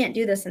 you can't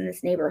do this in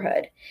this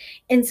neighborhood.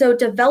 And so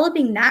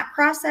developing that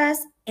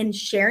process and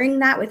sharing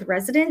that with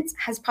residents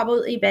has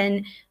probably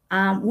been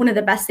one of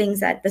the best things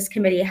that this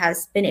committee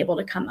has been able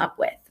to come up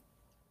with.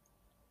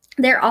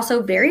 They're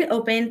also very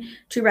open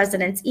to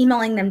residents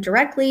emailing them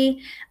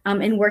directly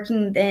and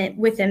working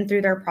with them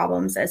through their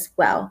problems as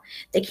well.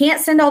 They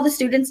can't send all the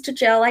students to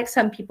jail like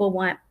some people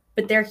want,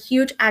 but they're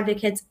huge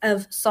advocates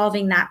of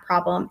solving that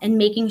problem and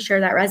making sure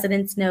that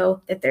residents know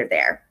that they're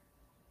there.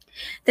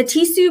 The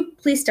TCU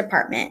Police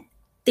Department,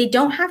 they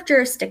don't have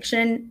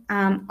jurisdiction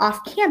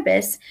off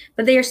campus,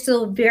 but they are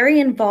still very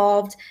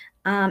involved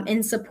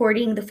in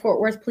supporting the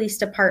Fort Worth Police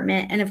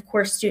Department and, of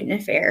course, student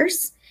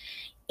affairs.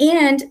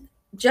 And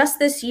just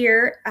this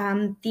year,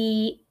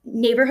 the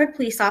neighborhood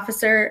police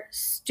officer,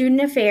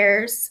 student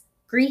affairs,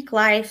 Greek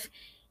life,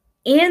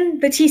 and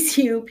the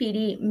TCU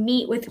PD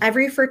meet with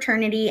every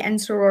fraternity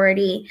and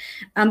sorority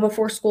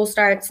before school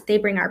starts. They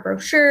bring our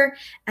brochure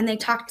and they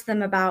talk to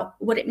them about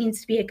what it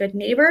means to be a good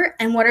neighbor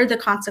and what are the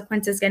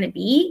consequences going to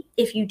be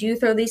if you do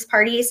throw these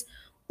parties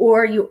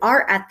or you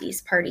are at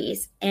these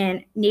parties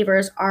and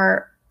neighbors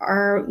are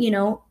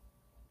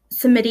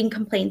submitting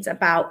complaints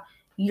about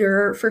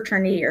your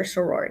fraternity or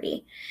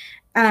sorority.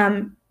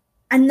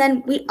 And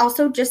then we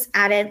also just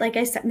added, like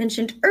I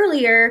mentioned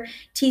earlier,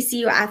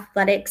 TCU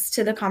athletics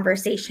to the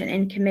conversation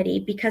in committee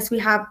because we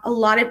have a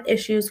lot of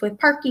issues with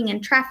parking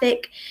and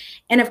traffic.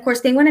 And of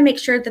course, they want to make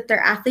sure that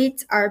their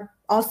athletes are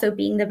also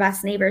being the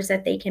best neighbors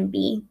that they can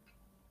be.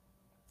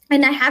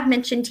 And I have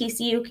mentioned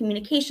TCU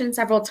communication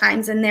several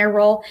times in their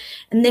role,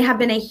 and they have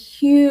been a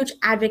huge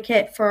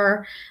advocate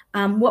for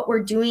what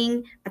we're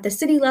doing at the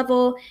city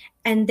level,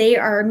 and they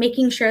are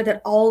making sure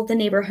that all the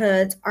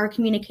neighborhoods are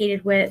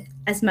communicated with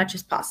as much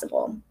as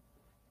possible.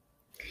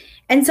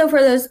 And so for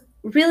those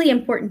really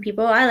important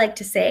people, I like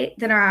to say,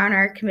 that are on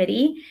our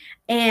committee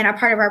and a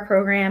part of our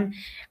program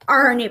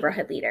are our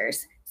neighborhood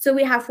leaders. So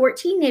we have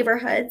 14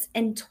 neighborhoods,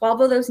 and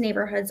 12 of those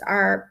neighborhoods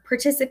are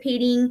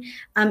participating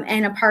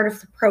and a part of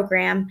the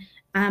program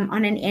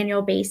on an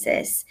annual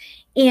basis.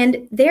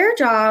 And their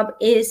job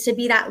is to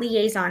be that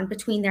liaison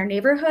between their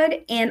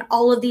neighborhood and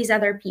all of these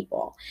other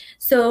people.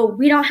 So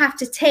we don't have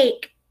to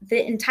take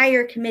the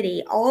entire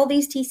committee, all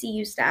these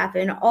TCU staff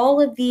and all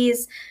of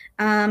these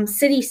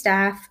city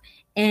staff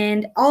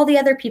and all the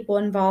other people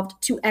involved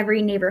to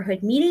every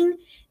neighborhood meeting.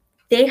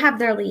 They have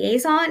their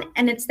liaison,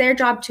 and it's their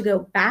job to go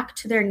back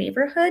to their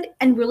neighborhood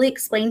and really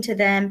explain to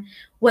them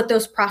what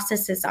those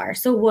processes are.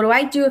 So what do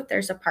I do if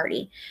there's a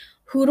party?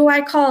 Who do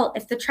I call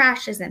if the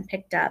trash isn't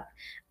picked up?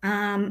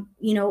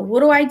 What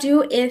do I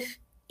do if,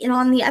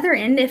 on the other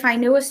end, if I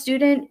know a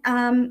student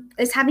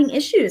is having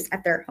issues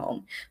at their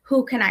home?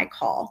 Who can I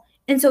call?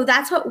 And so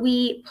that's what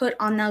we put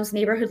on those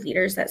neighborhood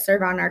leaders that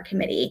serve on our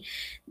committee.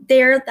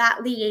 They're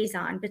that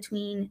liaison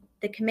between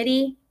the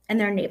committee in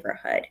their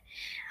neighborhood.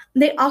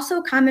 They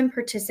also come and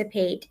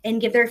participate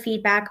and give their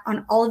feedback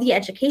on all of the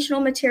educational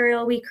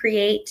material we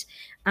create.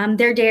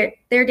 They're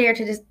there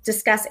to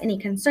discuss any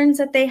concerns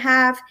that they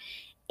have.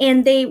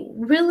 And they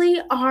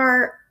really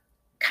are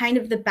kind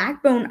of the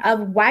backbone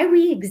of why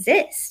we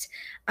exist.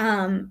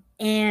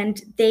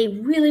 And they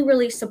really,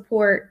 really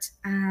support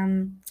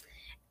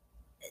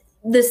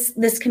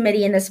this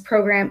committee and this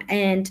program.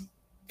 And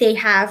they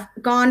have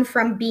gone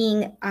from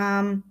being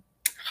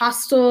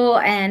hostile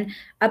and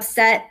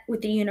upset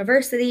with the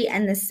university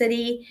and the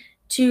city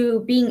to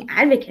being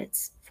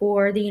advocates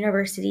for the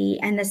university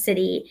and the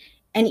city,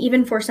 and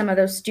even for some of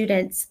those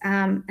students,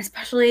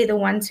 especially the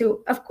ones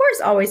who, of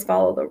course, always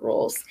follow the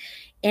rules.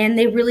 And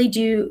they really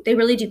do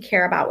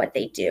care about what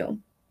they do.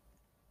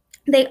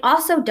 They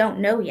also don't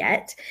know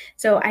yet,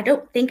 so I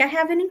don't think I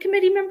have any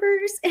committee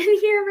members in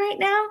here right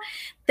now,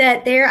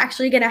 that they're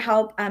actually going to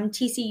help.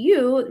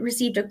 TCU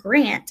received a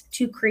grant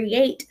to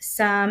create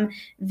some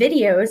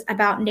videos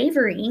about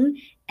neighboring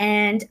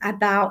and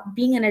about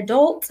being an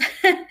adult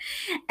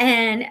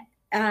and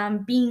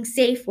being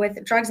safe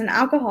with drugs and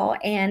alcohol.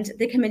 And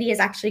the committee is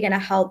actually going to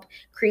help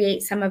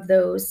create some of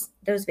those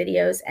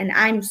videos. And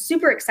I'm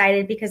super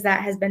excited because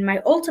that has been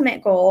my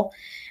ultimate goal.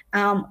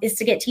 Is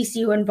to get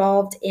TCU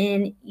involved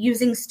in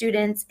using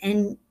students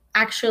and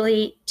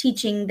actually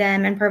teaching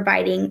them and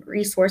providing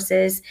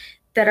resources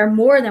that are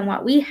more than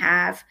what we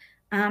have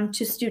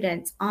to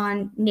students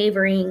on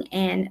neighboring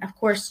and, of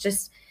course,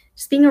 just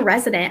being a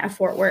resident of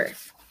Fort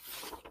Worth.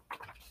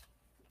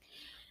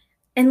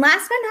 And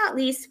last but not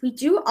least, we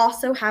do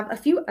also have a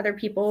few other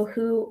people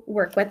who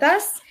work with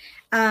us.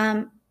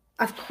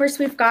 Of course,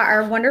 we've got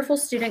our wonderful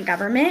student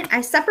government. I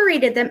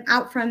separated them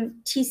out from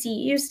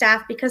TCU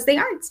staff because they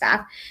aren't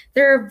staff.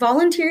 They're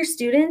volunteer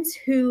students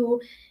who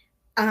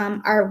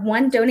are,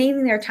 one,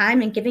 donating their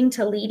time and giving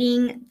to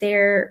leading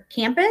their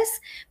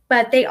campus,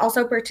 but they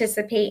also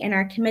participate in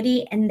our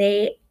committee, and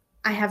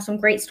I have some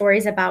great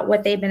stories about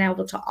what they've been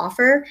able to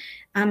offer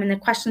and the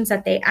questions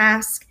that they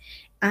ask.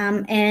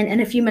 And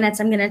in a few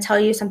minutes, I'm going to tell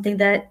you something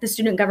that the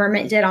student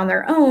government did on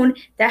their own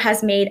that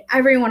has made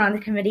everyone on the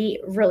committee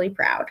really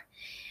proud.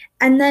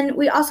 And then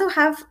we also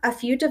have a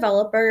few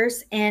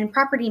developers and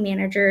property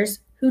managers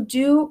who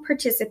do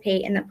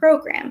participate in the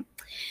program.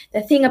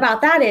 The thing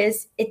about that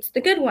is it's the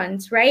good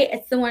ones, right?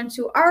 It's the ones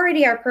who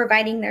already are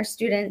providing their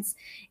students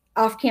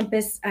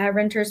off-campus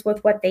renters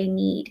with what they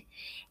need.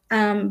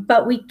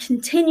 But we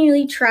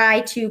continually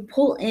try to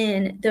pull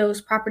in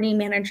those property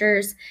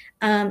managers,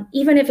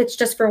 even if it's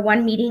just for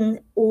one meeting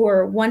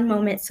or one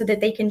moment, so that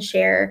they can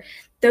share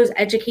those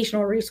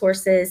educational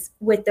resources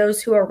with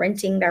those who are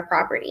renting their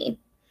property.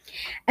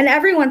 And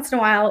every once in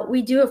a while,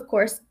 we do, of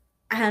course,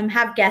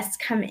 have guests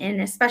come in,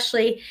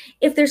 especially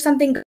if there's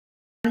something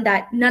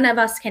that none of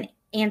us can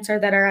answer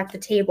that are at the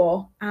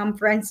table.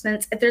 For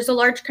instance, if there's a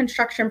large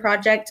construction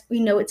project, we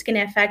know it's going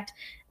to affect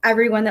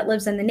everyone that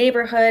lives in the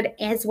neighborhood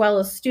as well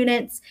as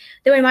students,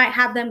 then we might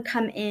have them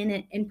come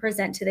in and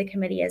present to the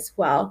committee as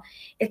well.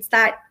 It's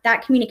that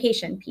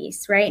communication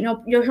piece, right?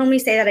 No, you'll hear me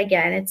say that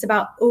again. It's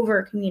about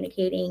over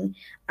communicating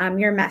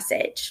your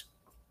message.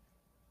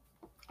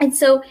 And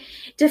so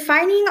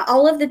defining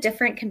all of the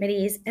different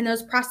committees and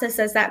those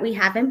processes that we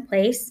have in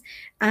place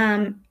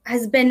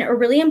has been a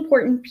really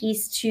important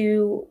piece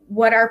to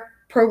what our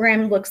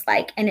program looks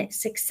like and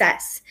its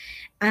success.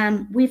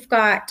 We've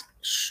got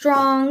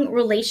strong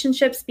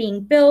relationships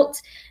being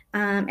built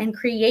and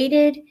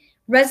created.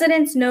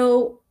 Residents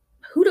know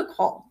who to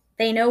call.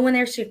 They know when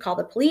they should call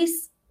the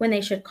police, when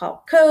they should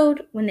call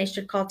code, when they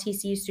should call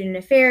TCU Student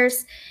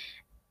Affairs.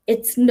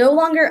 It's no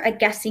longer a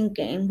guessing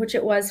game, which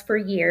it was for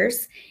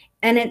years.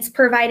 And it's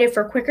provided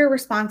for quicker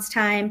response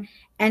time,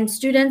 and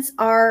students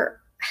are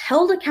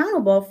held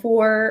accountable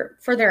for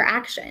their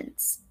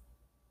actions.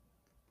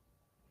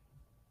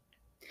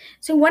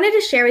 So I wanted to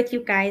share with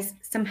you guys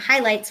some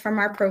highlights from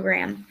our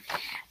program.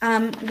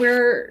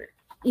 We're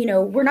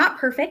not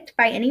perfect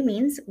by any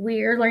means.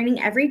 We're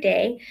learning every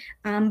day,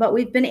 but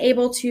we've been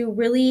able to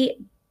really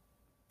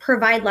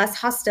provide less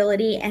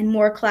hostility and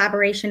more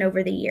collaboration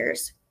over the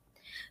years.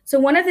 So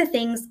one of the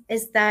things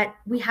is that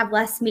we have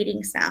less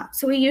meetings now.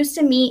 So we used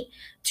to meet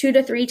 2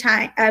 to 3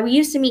 times. We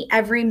used to meet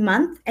every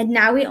month, and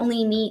now we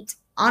only meet,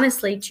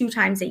 honestly, 2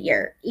 times a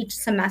year each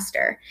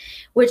semester,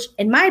 which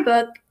in my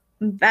book,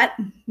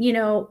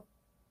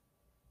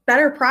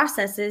 better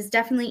processes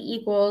definitely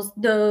equals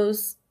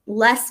those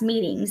less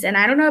meetings. And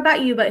I don't know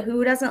about you, but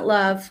who doesn't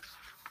love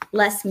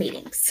less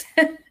meetings?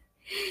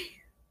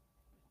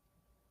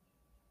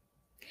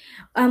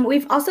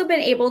 We've also been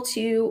able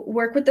to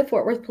work with the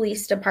Fort Worth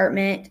Police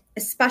Department,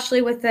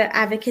 especially with the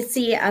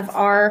advocacy of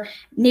our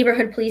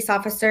neighborhood police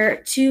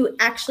officer, to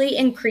actually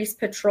increase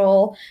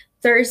patrol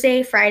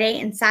Thursday, Friday,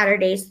 and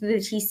Saturdays through the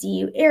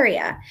TCU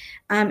area.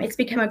 It's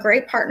become a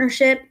great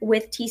partnership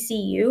with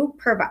TCU,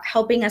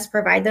 helping us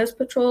provide those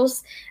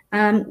patrols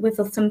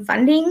with some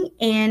funding.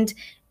 And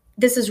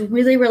this has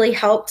really, really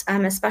helped,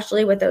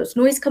 especially with those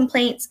noise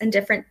complaints and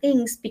different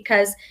things,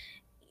 because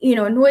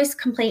a noise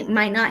complaint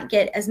might not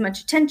get as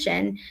much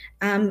attention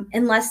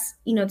unless,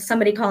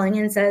 somebody calling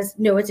in says,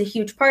 no, it's a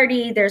huge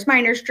party, there's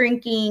minors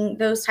drinking,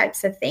 those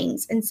types of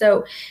things. And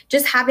so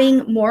just having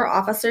more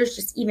officers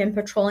just even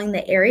patrolling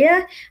the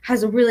area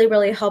has really,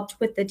 really helped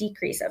with the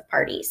decrease of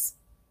parties.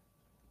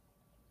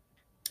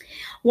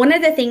 One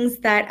of the things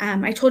that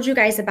I told you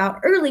guys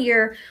about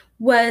earlier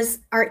was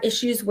our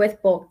issues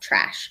with bulk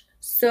trash.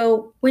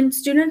 So when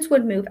students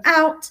would move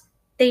out,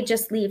 they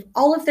just leave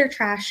all of their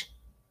trash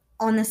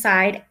on the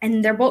side,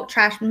 and their bulk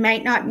trash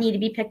might not need to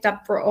be picked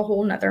up for a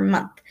whole nother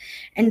month.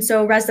 And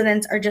so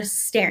residents are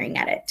just staring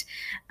at it.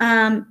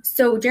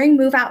 So during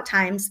move out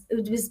times,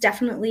 it was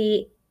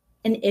definitely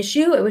an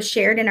issue. It was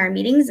shared in our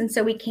meetings. And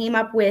so we came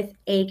up with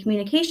a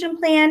communication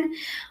plan,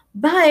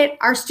 but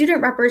our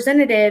student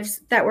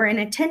representatives that were in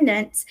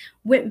attendance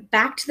went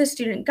back to the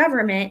student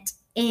government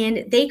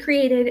and they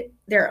created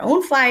their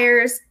own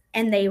flyers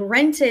and they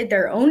rented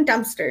their own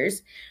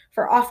dumpsters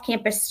for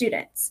off-campus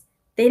students.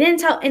 They didn't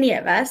tell any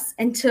of us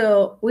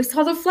until we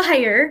saw the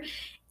flyer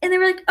and they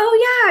were like,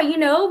 oh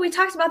yeah, we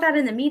talked about that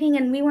in the meeting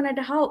and we wanted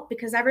to help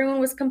because everyone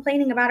was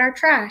complaining about our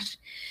trash.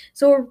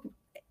 So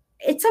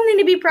it's something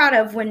to be proud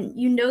of when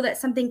you know that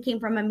something came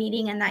from a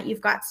meeting and that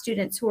you've got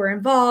students who are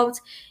involved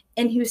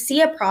and who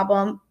see a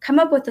problem, come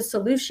up with a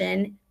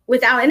solution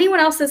without anyone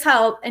else's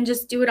help and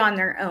just do it on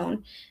their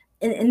own.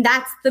 And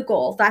that's the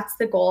goal. That's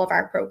the goal of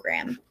our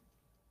program.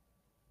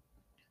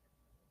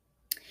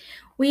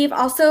 We've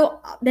also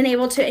been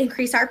able to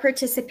increase our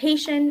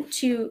participation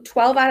to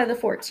 12 out of the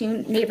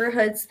 14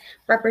 neighborhoods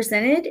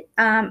represented.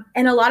 And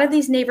a lot of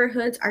these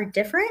neighborhoods are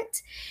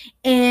different.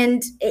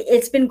 And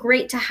it's been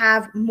great to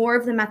have more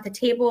of them at the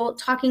table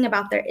talking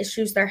about their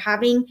issues they're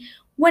having.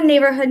 One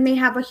neighborhood may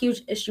have a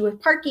huge issue with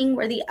parking,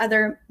 where the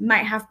other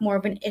might have more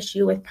of an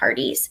issue with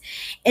parties.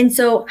 And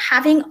so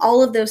having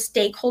all of those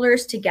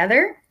stakeholders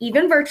together,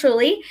 even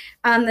virtually,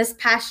 this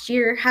past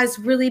year has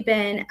really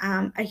been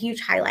a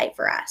huge highlight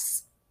for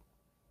us.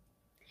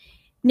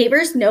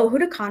 Neighbors know who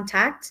to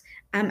contact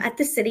at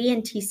the city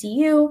and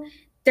TCU.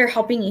 They're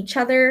helping each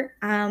other.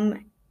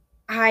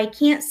 I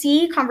can't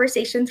see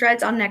conversation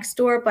threads on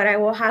Nextdoor, but I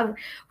will have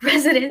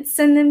residents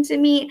send them to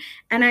me.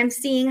 And I'm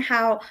seeing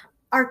how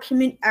our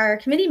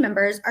committee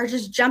members are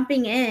just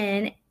jumping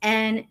in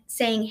and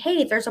saying,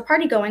 hey, there's a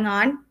party going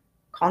on,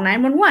 call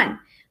 911.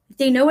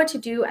 They know what to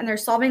do and they're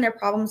solving their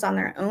problems on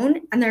their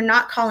own. And they're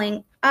not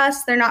calling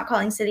us, they're not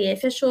calling city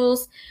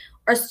officials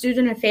or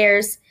student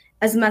affairs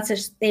as much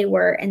as they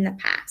were in the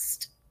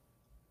past.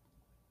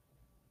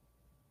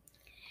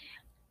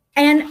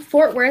 And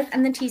Fort Worth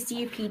and the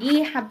TCU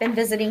PD have been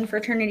visiting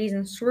fraternities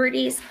and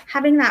sororities.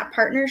 Having that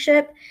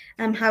partnership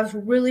has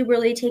really,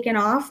 really taken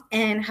off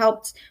and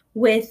helped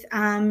with,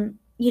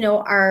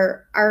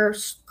 our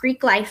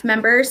Greek life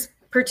members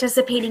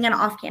participating in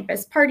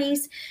off-campus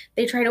parties.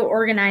 They try to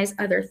organize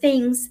other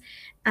things,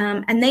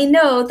 and they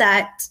know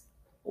that,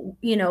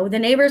 the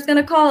neighbor's going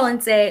to call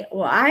and say,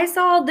 well, I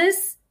saw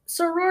this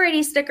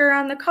sorority sticker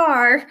on the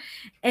car,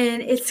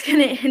 and it's going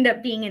to end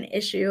up being an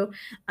issue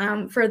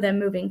for them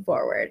moving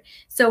forward.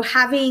 So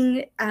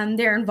having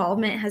their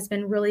involvement has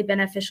been really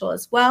beneficial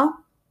as well.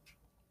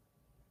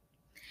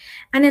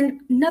 And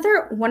then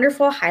another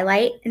wonderful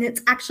highlight, and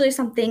it's actually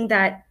something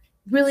that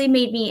really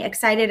made me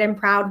excited and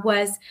proud,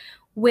 was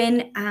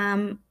when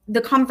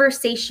the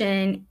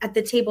conversation at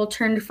the table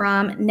turned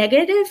from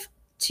negative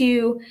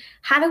to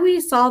how do we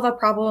solve a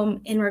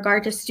problem in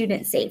regard to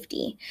student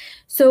safety.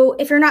 So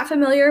if you're not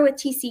familiar with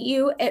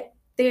TCU,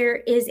 there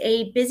is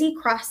a busy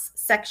cross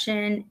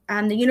section.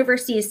 The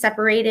university is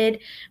separated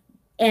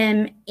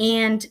and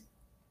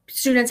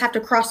students have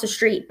to cross the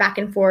street back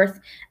and forth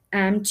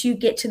to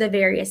get to the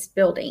various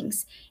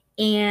buildings.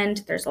 And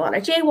there's a lot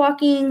of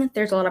jaywalking.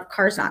 There's a lot of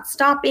cars not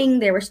stopping.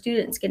 There were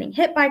students getting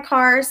hit by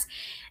cars.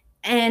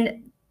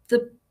 And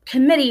the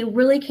committee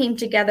really came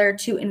together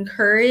to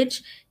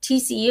encourage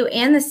TCU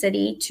and the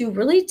city to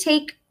really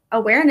take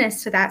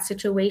awareness to that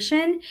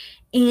situation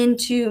and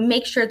to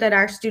make sure that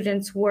our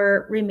students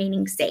were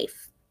remaining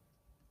safe.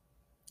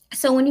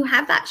 So when you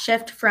have that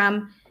shift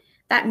from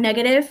that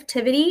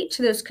negativity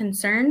to those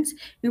concerns,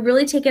 you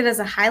really take it as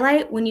a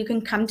highlight when you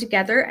can come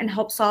together and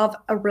help solve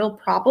a real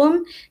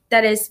problem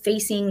that is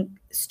facing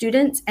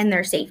students and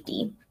their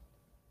safety.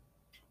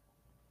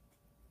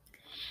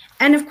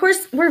 And of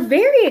course, we're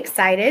very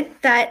excited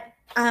that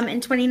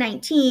in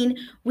 2019,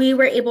 we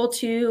were able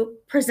to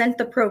present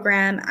the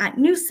program at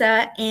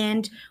NUSA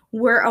and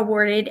were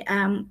awarded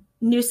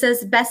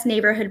NUSA's Best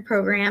Neighborhood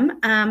Program,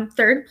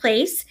 third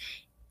place.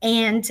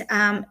 And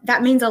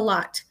that means a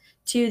lot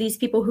to these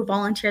people who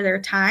volunteer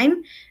their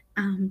time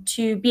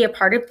to be a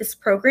part of this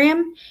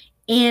program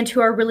and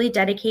who are really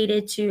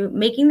dedicated to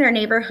making their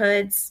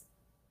neighborhoods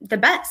the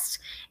best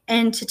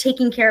and to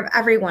taking care of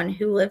everyone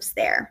who lives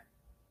there.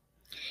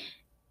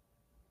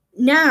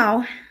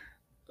 Now,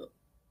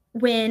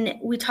 when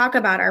we talk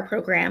about our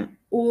program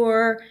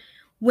or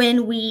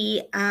when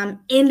we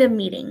end a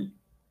meeting,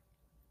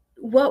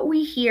 what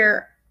we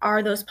hear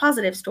are those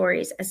positive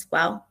stories as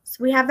well. So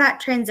we have that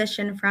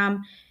transition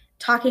from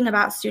talking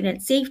about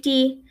student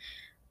safety,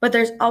 But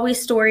there's always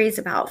stories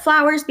about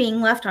flowers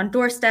being left on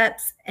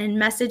doorsteps and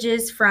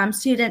messages from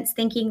students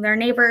thanking their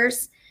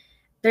neighbors.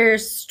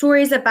 There's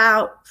stories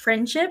about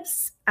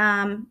friendships,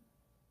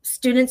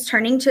 students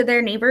turning to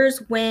their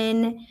neighbors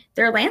when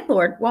their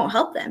landlord won't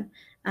help them.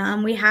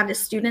 We had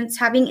students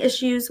having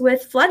issues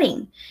with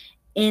flooding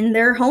in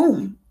their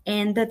home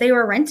and that they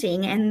were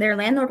renting, and their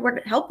landlord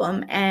wouldn't help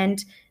them.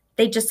 And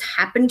they just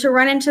happened to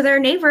run into their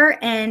neighbor,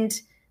 and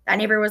that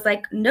neighbor was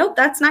like, nope,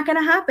 that's not going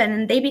to happen.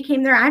 And they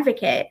became their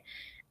advocate.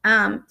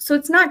 So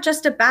it's not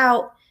just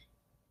about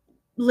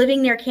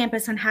living near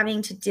campus and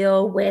having to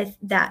deal with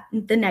the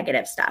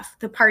negative stuff,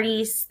 the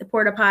parties, the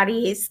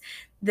porta-potties,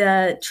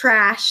 the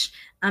trash.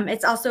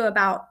 It's also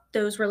about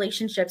those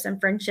relationships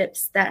and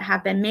friendships that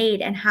have been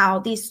made and how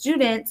these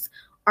students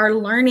are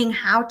learning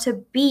how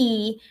to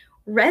be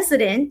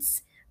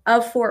residents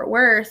of Fort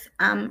Worth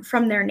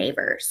from their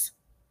neighbors.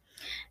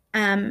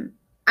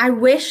 I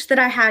wish that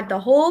I had the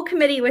whole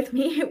committee with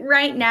me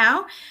right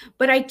now,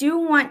 but I do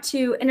want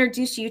to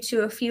introduce you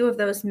to a few of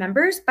those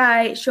members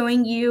by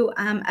showing you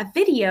a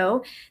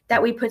video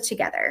that we put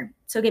together.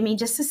 So give me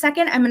just a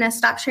second. I'm going to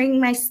stop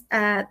sharing my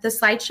the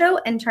slideshow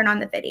and turn on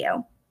the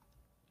video.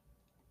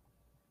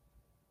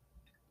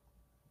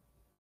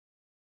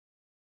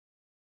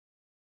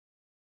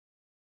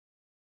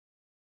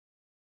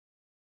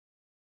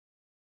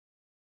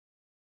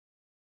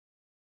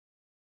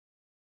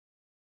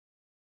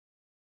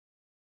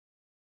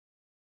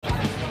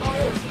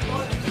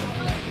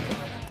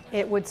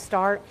 It would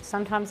start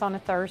sometimes on a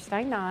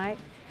Thursday night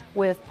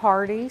with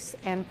parties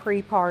and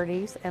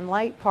pre-parties and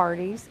late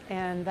parties,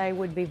 and they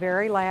would be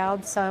very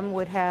loud. Some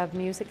would have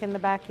music in the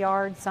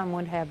backyard, some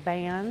would have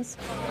bands.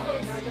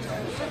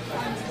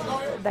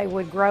 They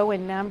would grow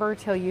in number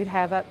till you'd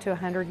have up to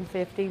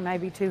 150,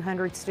 maybe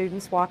 200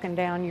 students walking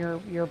down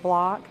your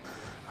block.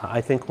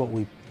 I think what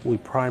we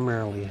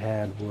primarily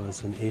had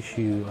was an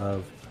issue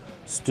of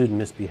student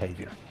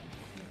misbehavior,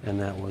 and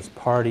that was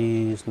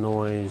parties,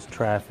 noise,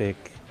 traffic,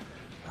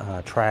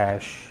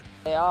 trash.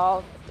 They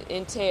all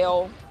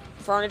entail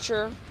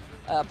furniture,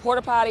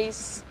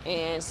 porta-potties,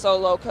 and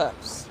solo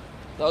cups.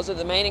 Those are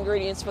the main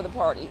ingredients for the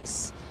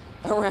parties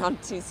around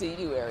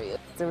TCU area.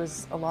 There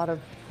was a lot of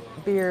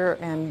beer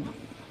and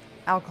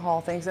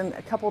alcohol things, and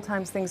a couple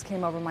times things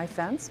came over my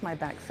fence, my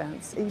back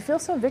fence. You feel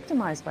so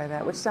victimized by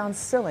that, which sounds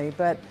silly,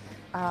 but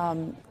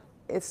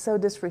it's so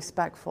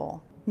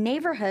disrespectful.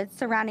 Neighborhoods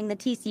surrounding the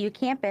TCU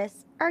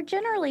campus are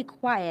generally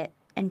quiet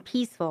and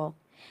peaceful.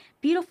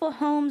 Beautiful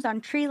homes on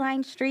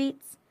tree-lined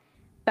streets.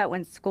 But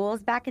when school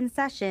is back in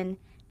session,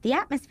 the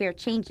atmosphere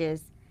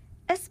changes,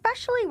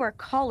 especially where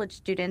college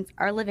students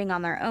are living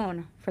on their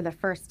own for the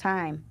first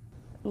time.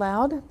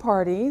 Loud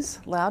parties,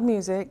 loud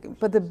music,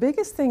 but the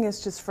biggest thing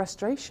is just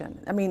frustration.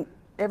 I mean,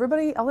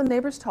 all the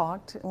neighbors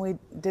talked, and we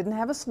didn't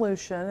have a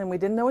solution, and we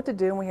didn't know what to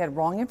do, and we had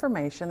wrong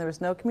information, there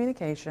was no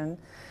communication,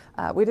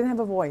 we didn't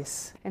have a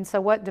voice. And so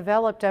what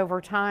developed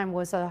over time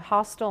was a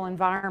hostile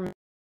environment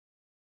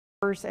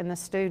and the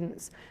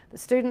students. The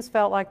students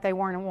felt like they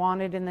weren't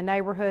wanted in the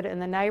neighborhood,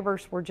 and the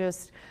neighbors were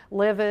just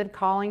livid,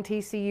 calling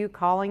TCU,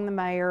 calling the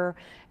mayor,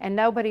 and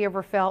nobody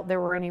ever felt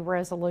there were any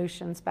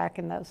resolutions back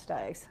in those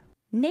days.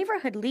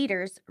 Neighborhood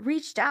leaders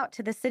reached out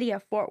to the city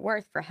of Fort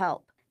Worth for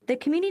help. The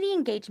Community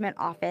Engagement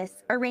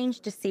Office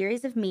arranged a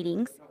series of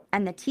meetings,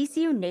 and the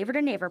TCU Neighbor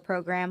to Neighbor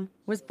program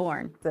was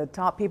born. The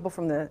top people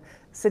from the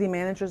city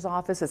manager's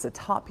office, it's the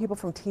top people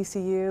from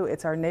TCU,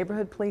 it's our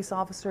neighborhood police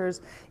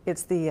officers,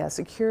 it's the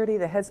security,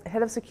 the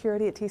head of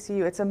security at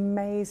TCU. It's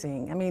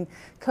amazing. I mean,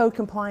 code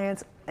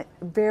compliance,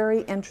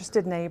 very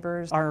interested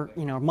neighbors. Our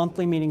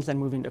monthly meetings then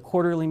move into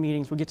quarterly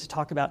meetings. We get to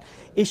talk about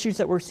issues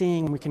that we're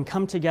seeing. We can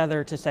come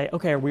together to say,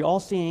 okay, are we all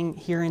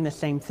hearing the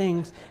same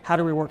things? How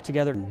do we work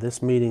together?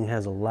 This meeting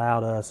has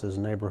allowed us as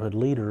neighborhood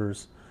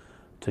leaders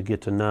to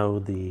get to know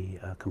the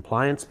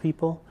compliance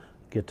people,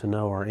 get to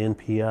know our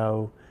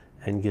NPO,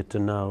 and get to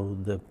know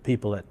the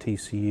people at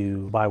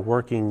TCU. By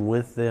working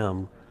with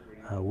them,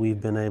 we've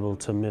been able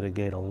to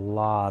mitigate a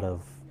lot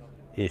of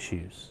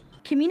issues.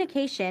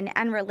 Communication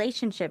and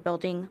relationship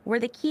building were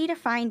the key to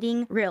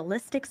finding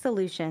realistic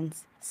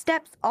solutions,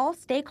 steps all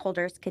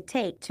stakeholders could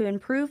take to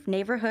improve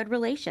neighborhood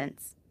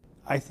relations.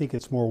 I think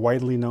it's more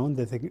widely known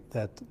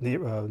that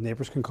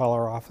neighbors can call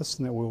our office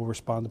and that we will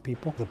respond to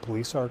people. The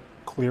police are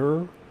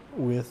clearer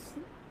with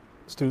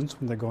students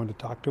when they're going to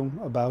talk to them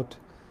about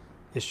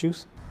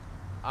issues.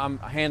 I'm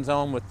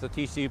hands-on with the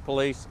TCU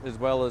police, as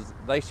well as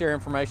they share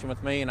information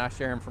with me and I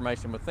share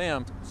information with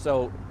them.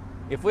 So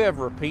if we have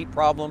repeat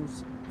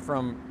problems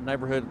from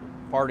neighborhood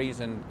parties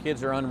and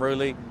kids are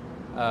unruly,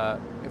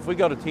 if we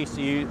go to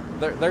TCU,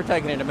 they're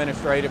taking an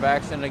administrative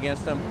action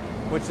against them,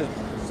 which is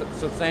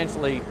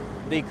substantially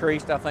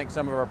decreased, I think,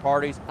 some of our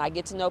parties. I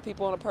get to know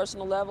people on a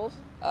personal level,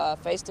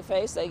 face to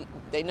face.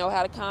 They know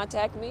how to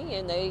contact me,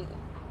 and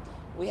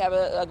we have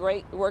a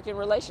great working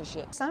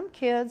relationship. Some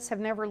kids have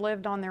never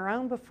lived on their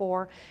own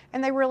before,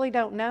 and they really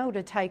don't know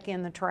to take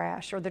in the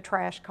trash or the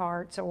trash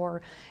carts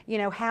or,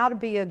 how to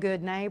be a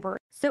good neighbor.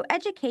 So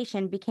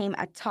education became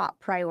a top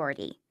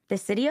priority. The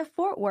City of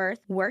Fort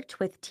Worth worked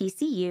with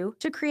TCU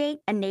to create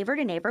a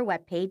neighbor-to-neighbor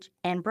webpage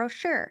and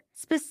brochure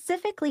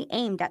specifically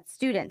aimed at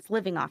students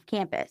living off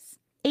campus.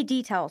 It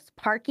details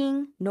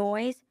parking,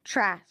 noise,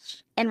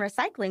 trash, and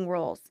recycling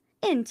rules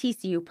in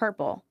TCU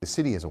purple. The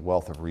city has a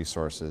wealth of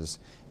resources,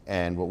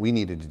 and what we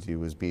needed to do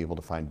was be able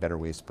to find better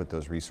ways to put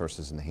those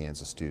resources in the hands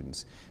of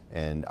students.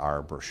 And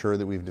our brochure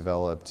that we've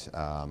developed,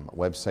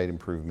 website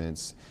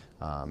improvements,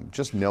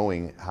 just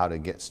knowing how to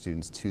get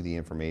students to the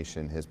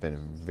information has been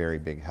a very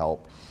big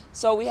help.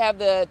 So we have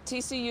the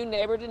TCU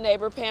Neighbor to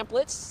Neighbor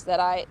pamphlets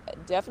that I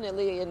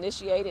definitely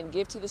initiate and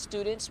give to the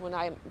students when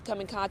I come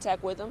in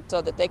contact with them,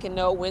 so that they can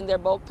know when their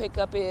bulk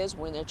pickup is,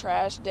 when their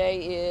trash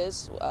day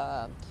is,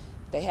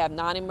 they have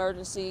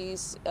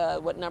non-emergencies,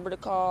 what number to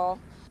call.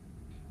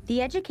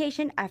 The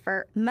education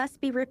effort must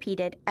be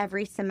repeated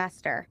every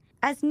semester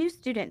as new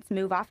students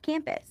move off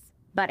campus,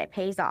 but it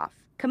pays off.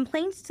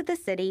 Complaints to the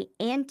city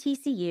and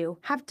TCU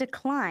have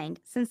declined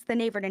since the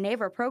Neighbor to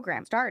Neighbor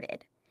program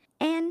started.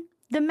 And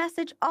the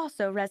message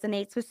also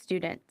resonates with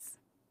students.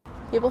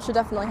 People should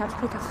definitely have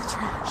to pick up the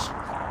trash,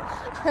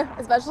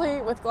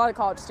 especially with a lot of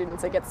college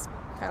students. It gets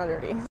kind of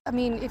dirty. I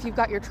mean, if you've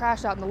got your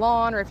trash out in the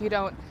lawn, or if you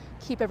don't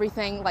keep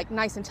everything like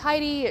nice and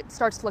tidy, it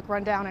starts to look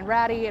run down and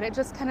ratty, and it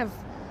just kind of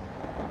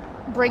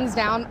brings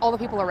down all the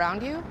people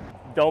around you.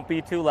 Don't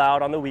be too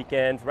loud on the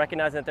weekends,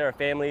 recognizing that there are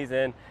families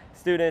and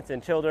students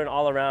and children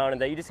all around, and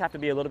that you just have to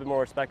be a little bit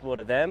more respectful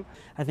to them.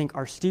 I think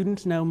our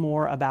students know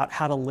more about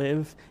how to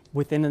live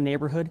within the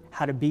neighborhood,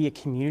 how to be a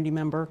community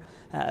member,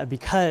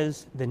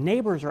 because the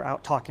neighbors are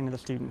out talking to the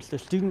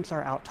students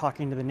are out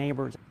talking to the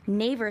neighbors.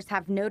 Neighbors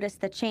have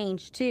noticed the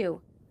change too.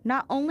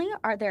 Not only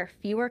are there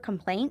fewer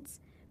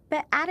complaints,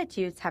 but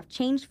attitudes have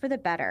changed for the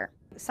better.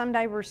 Some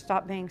neighbors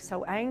stopped being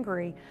so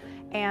angry,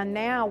 and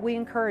now we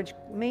encourage,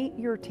 meet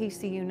your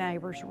TCU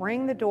neighbors,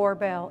 ring the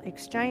doorbell,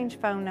 exchange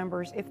phone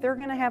numbers. If they're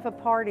going to have a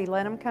party,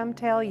 let them come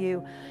tell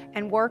you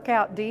and work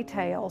out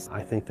details.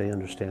 I think they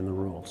understand the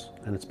rules,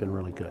 and it's been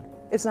really good.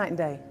 It's night and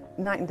day.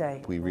 Night and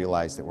day. We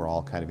realize that we're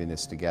all kind of in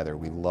this together.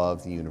 We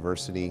love the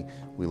university,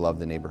 we love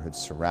the neighborhoods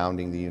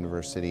surrounding the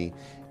university,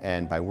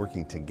 and by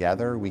working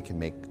together, we can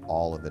make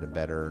all of it a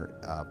better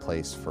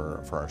place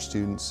for our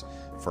students,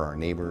 for our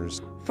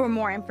neighbors. For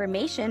more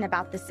information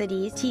about the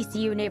city's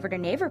TCU Neighbor to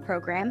Neighbor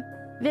program,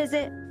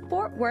 visit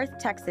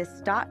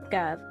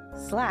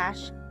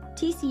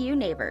fortworthtexas.gov/TCU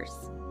Neighbors.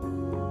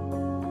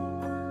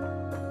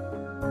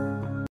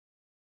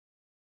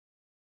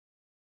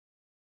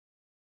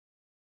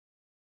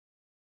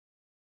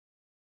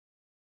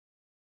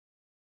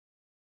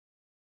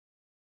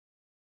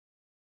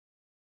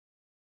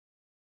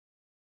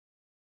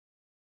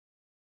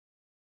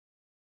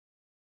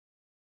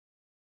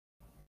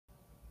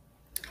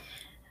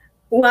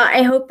 Well,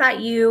 I hope that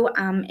you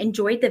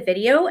enjoyed the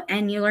video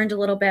and you learned a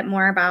little bit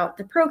more about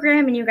the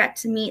program, and you got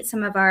to meet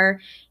some of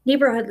our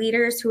neighborhood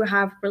leaders who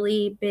have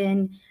really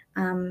been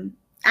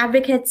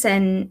advocates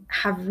and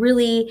have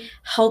really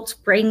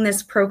helped bring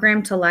this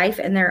program to life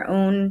in their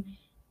own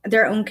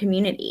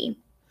community.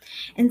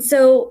 And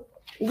so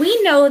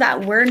we know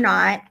that we're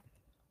not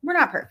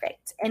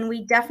perfect, and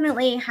we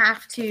definitely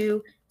have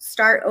to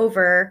start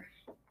over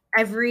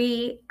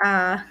every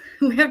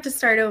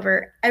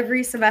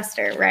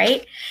semester,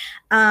 right?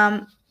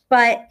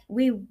 But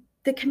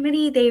the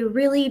committee, they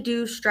really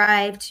do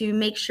strive to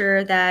make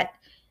sure that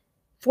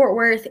Fort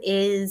Worth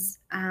is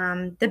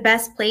the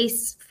best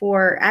place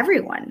for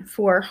everyone,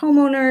 for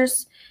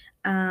homeowners,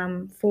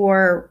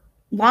 for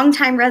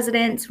longtime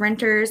residents,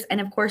 renters, and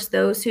of course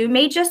those who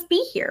may just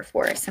be here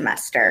for a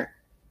semester.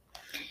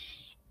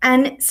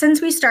 And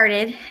since we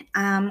started,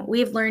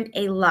 we've learned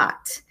a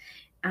lot.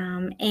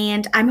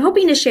 And I'm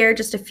hoping to share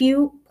just a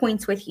few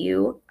points with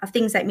you of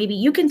things that maybe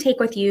you can take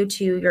with you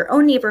to your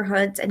own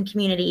neighborhoods and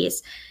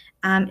communities.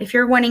 If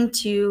you're wanting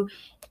to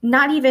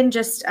not even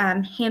just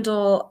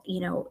handle,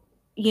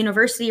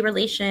 university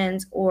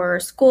relations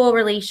or school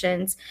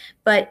relations,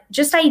 but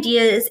just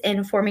ideas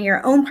in forming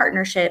your own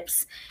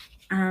partnerships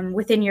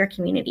within your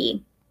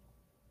community.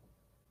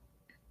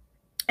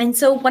 And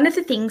so one of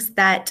the things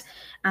that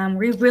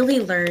we really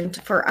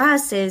learned for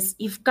us is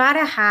you've got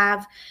to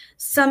have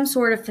some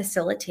sort of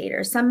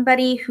facilitator,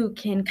 somebody who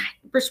can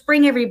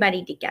bring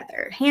everybody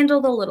together, handle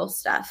the little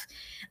stuff,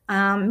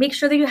 make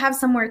sure that you have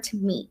somewhere to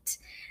meet,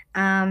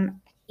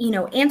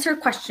 answer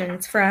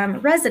questions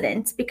from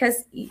residents,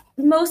 because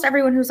most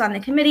everyone who's on the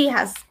committee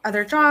has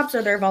other jobs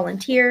or they're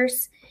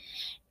volunteers.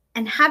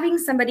 And having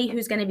somebody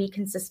who's going to be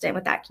consistent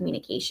with that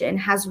communication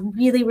has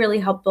really, really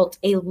helped build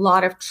a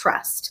lot of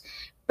trust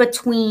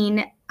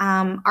between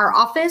our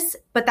office,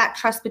 but that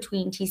trust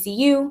between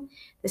TCU,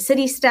 the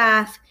city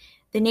staff,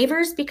 the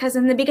neighbors, because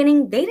in the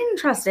beginning, they didn't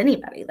trust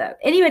anybody, that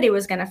anybody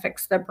was going to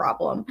fix the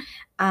problem.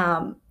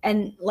 And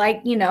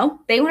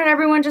they wanted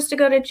everyone just to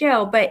go to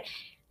jail. But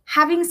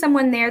having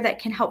someone there that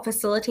can help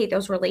facilitate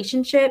those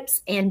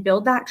relationships and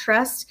build that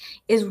trust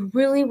is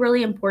really,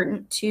 really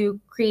important to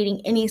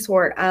creating any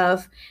sort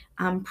of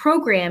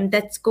program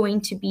that's going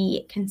to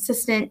be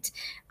consistent,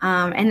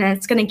 and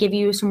that's going to give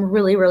you some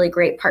really, really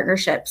great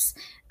partnerships.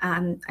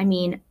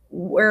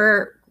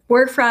 We're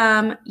We're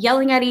from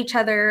yelling at each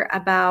other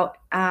about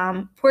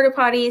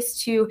porta-potties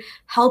to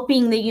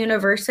helping the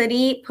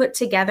university put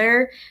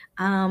together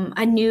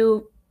a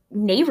new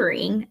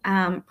neighboring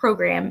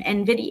program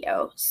and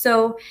video.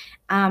 So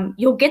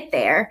you'll get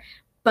there,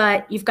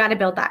 but you've got to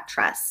build that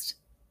trust.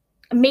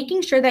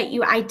 Making sure that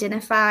you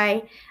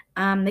identify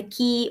the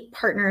key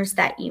partners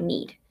that you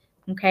need.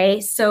 Okay,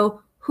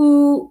 so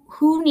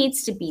who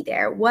needs to be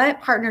there?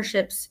 What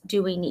partnerships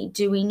do we need?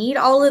 Do we need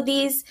all of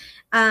these?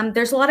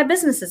 There's a lot of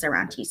businesses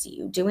around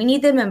TCU. Do we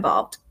need them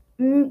involved?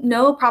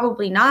 No,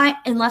 probably not,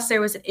 unless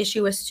there was an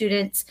issue with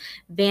students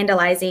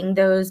vandalizing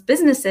those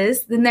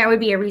businesses, then there would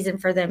be a reason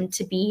for them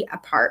to be a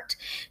part.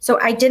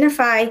 So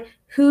identify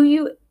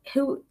who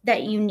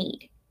that you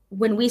need.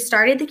 When we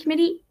started the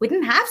committee, we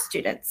didn't have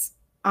students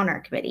on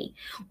our committee.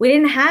 We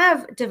didn't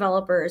have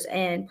developers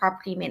and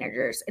property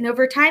managers. And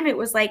over time, it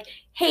was like,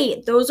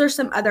 hey, those are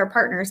some other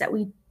partners that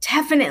we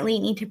definitely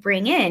need to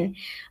bring in.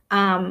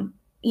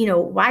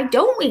 Why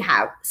don't we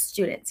have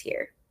students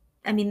here?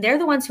 I mean, they're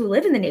the ones who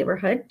live in the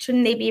neighborhood.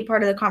 Shouldn't they be a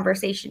part of the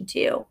conversation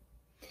too?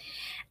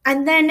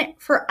 And then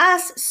for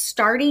us,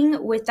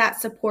 starting with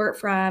that support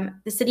from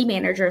the city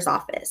manager's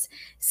office,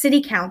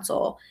 city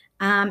council,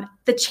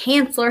 the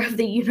chancellor of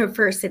the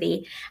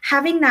university,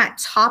 having that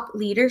top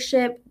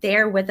leadership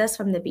there with us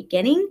from the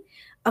beginning.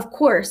 Of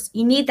course,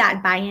 you need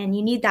that buy-in,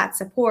 you need that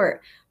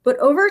support. But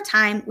over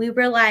time, we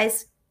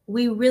realized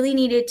we really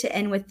needed to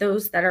end with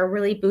those that are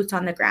really boots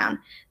on the ground,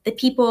 the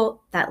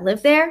people that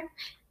live there,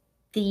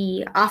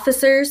 the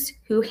officers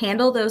who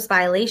handle those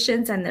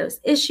violations and those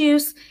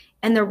issues,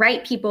 and the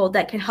right people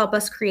that can help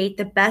us create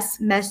the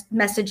best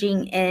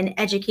messaging and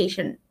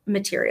education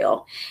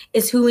material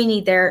is who we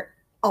need there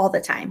all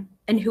the time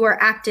and who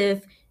are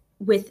active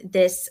with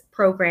this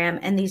program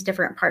and these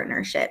different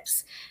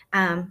partnerships.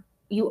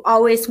 You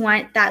always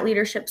want that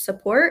leadership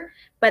support,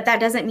 but that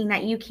doesn't mean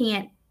that you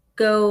can't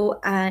go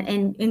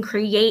and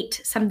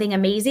create something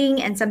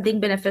amazing and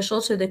something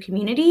beneficial to the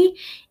community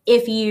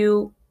if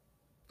you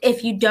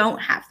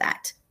don't have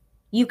that.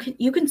 You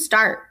can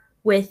start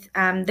with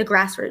the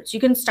grassroots.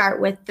 You can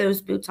start with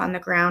those boots on the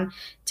ground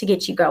to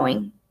get you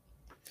going.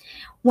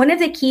 One of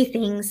the key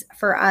things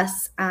for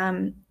us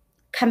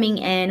coming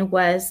in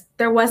was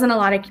there wasn't a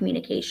lot of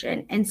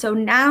communication. And so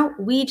now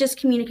we just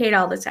communicate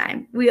all the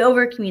time. We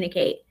over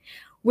communicate.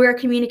 We're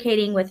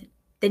communicating with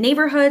the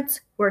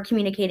neighborhoods. We're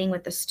communicating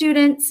with the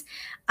students.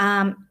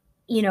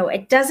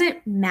 It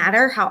doesn't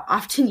matter how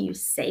often you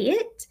say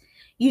it.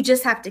 You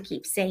just have to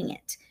keep saying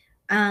it.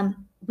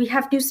 We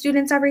have new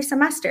students every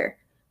semester.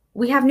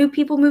 We have new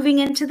people moving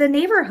into the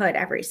neighborhood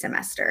every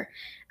semester.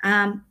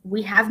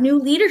 We have new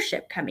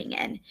leadership coming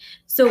in.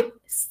 So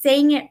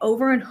saying it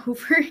over and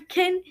over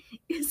again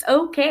is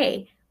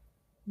okay.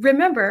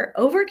 Remember,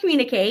 over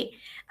communicate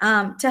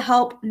to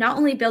help not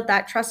only build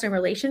that trust and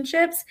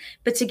relationships,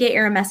 but to get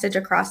your message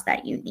across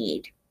that you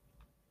need.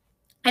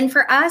 And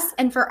for us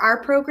and for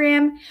our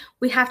program,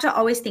 we have to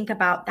always think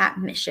about that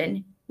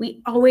mission.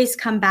 We always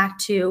come back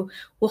to,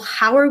 well,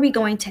 how are we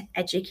going to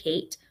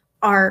educate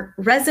our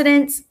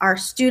residents, our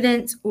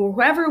students, or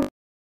whoever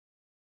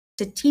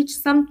to teach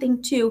something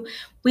to?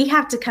 We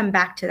have to come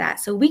back to that.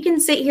 So we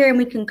can sit here and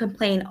we can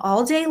complain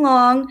all day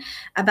long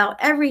about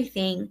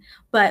everything,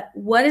 but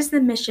what is the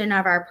mission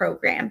of our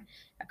program?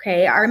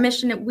 Okay, our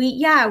mission,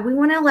 we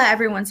want to let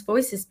everyone's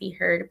voices be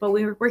heard, but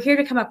we're here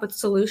to come up with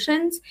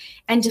solutions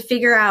and to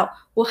figure out,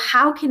 well,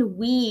 how can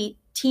we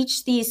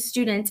teach these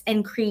students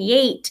and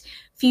create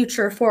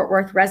future Fort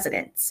Worth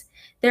residents?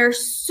 There are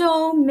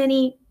so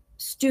many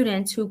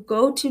students who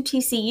go to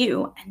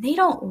TCU and they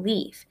don't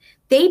leave.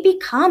 They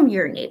become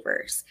your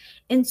neighbors.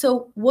 And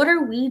so what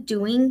are we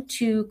doing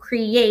to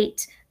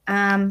create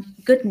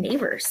good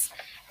neighbors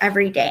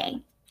every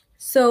day?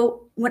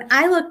 So when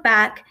I look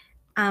back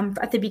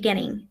at the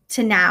beginning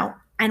to now,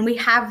 and we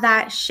have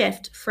that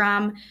shift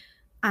from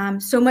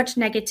so much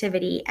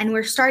negativity, and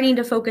we're starting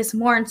to focus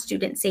more on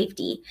student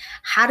safety.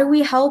 How do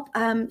we help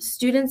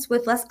students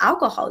with less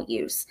alcohol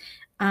use?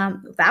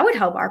 That would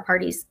help our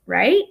parties,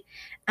 right?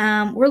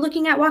 We're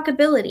looking at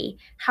walkability.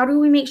 How do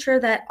we make sure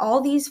that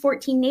all these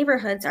 14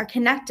 neighborhoods are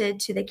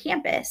connected to the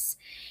campus?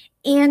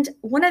 And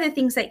one of the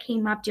things that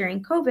came up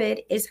during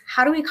COVID is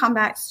how do we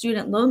combat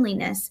student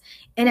loneliness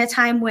in a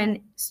time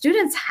when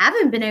students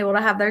haven't been able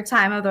to have their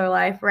time of their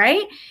life,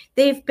 right?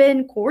 They've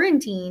been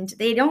quarantined.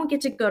 They don't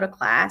get to go to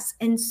class.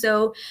 And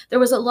so there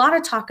was a lot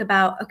of talk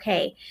about,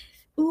 okay,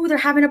 they're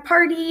having a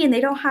party and they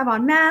don't have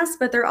on masks,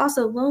 but they're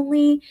also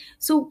lonely.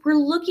 So we're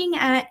looking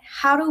at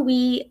how do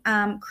we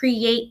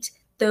create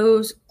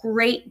those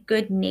great,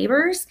 good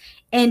neighbors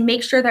and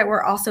make sure that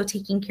we're also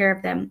taking care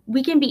of them.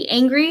 We can be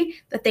angry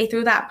that they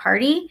threw that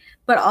party,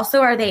 but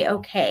also are they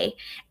okay?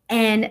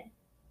 And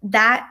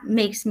that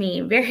makes me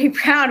very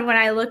proud when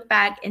I look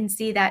back and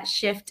see that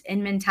shift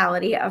in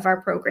mentality of our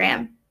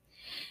program.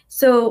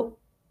 So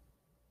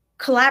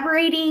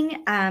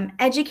collaborating,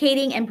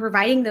 educating, and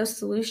providing those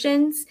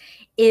solutions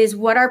is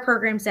what our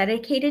program's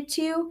dedicated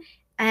to.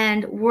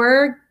 And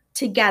we're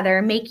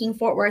together making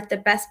Fort Worth the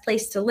best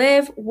place to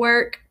live,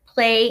 work,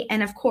 play,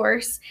 and of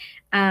course,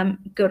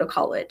 go to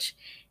college.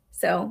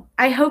 So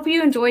I hope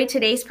you enjoyed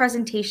today's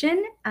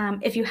presentation.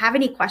 If you have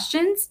any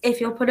questions, if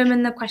you'll put them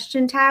in the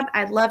question tab,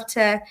 I'd love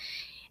to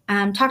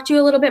talk to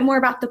you a little bit more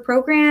about the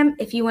program.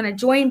 If you want to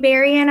join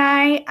Barry and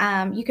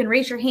I, you can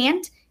raise your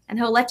hand and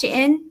he'll let you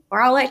in,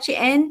 or I'll let you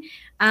in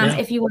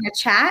if you want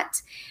to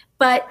chat.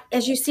 But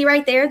as you see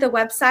right there, the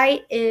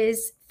website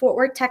is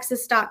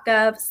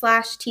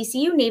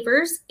fortworthtexas.gov/TCU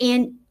Neighbors.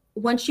 And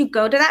once you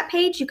go to that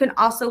page, you can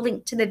also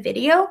link to the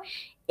video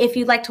if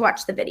you'd like to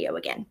watch the video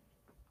again.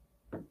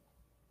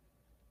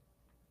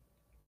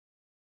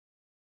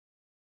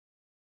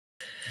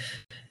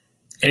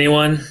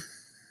 Anyone?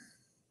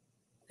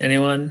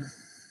 Anyone?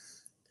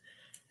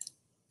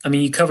 I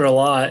mean, you covered a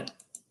lot.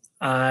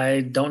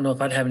 I don't know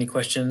if I'd have any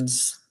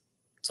questions.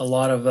 It's a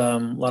lot of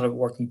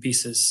working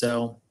pieces.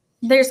 So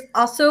there's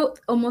also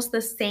almost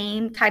the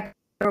same type of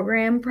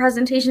program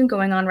presentation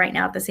going on right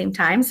now at the same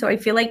time. So I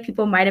feel like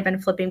people might have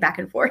been flipping back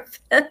and forth.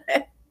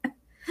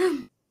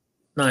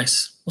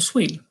 Nice. Well,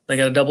 sweet. They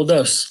got a double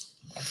dose.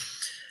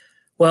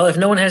 Well, if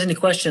no one has any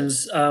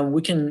questions,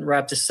 we can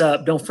wrap this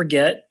up. Don't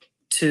forget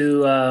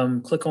to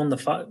click on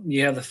the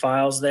you have the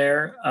files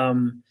there.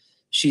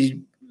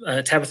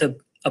 Tabitha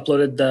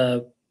uploaded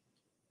the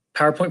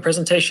PowerPoint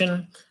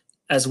presentation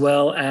as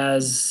well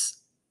as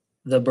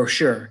the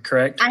brochure,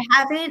 correct? I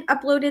haven't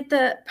uploaded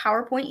the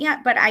PowerPoint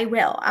yet, but I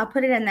will. I'll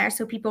put it in there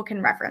so people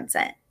can reference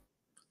it.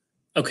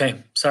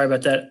 Okay, sorry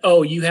about that.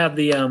 Oh, you have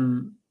the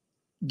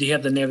do you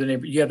have the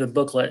neighbor? You have the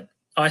booklet.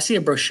 Oh, I see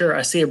a brochure.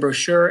 I see a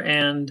brochure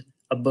and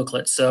a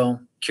booklet. So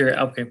curious.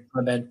 Okay,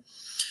 my bad.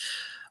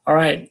 All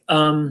right.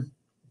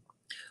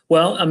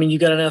 Well, I mean, you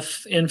got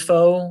enough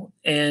info,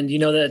 and you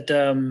know that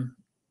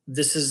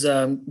this is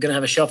going to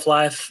have a shelf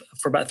life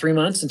for about 3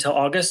 months until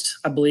August,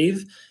 I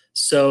believe.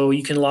 So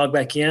you can log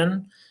back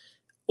in,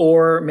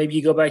 or maybe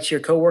you go back to your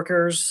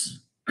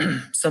coworkers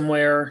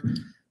somewhere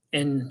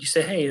and you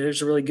say, hey,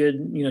 there's a really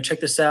good,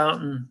 check this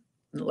out, and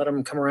let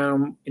them come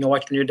around,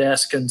 watch on your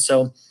desk. And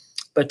so,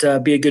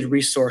 but be a good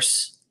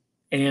resource.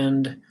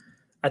 And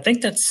I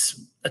think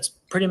that's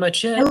pretty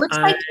much it. It looks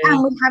like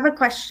we have a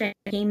question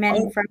came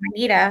in from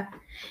Anita.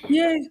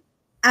 Yay.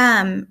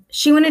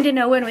 She wanted to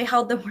know when we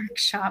held the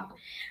workshop.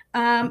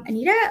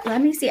 Anita,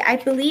 let me see. I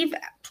believe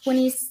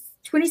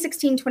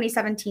 2016,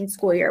 2017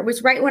 school year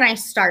was right when I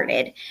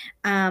started.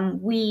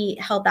 We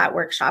held that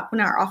workshop when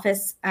our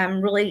office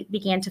really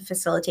began to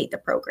facilitate the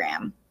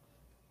program.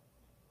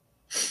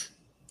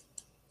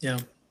 Yeah.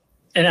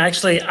 And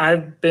actually,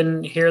 I've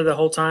been here the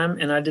whole time,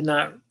 and I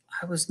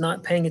was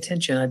not paying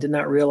attention. I did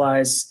not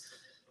realize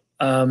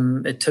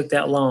it took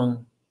that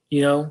long,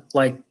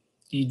 like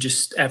you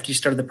just, after you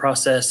started the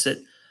process,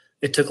 it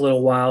took a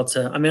little while I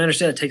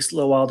understand it takes a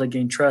little while to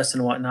gain trust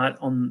and whatnot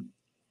on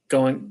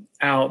going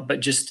out,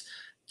 but just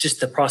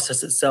the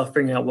process itself,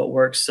 figuring out what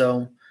works.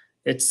 So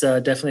it's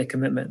definitely a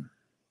commitment.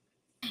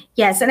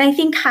 Yes. And I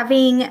think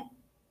having,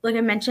 like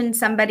I mentioned,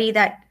 somebody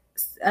that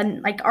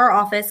like our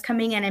office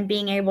coming in and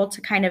being able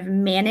to kind of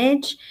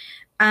manage,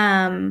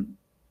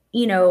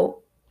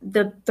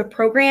 the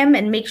program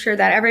and make sure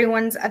that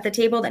everyone's at the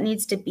table that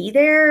needs to be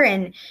there,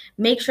 and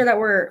make sure that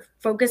we're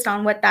focused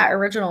on what that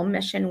original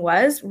mission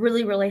was,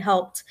 really, really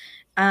helped,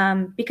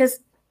 because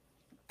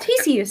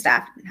TCU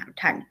staff didn't have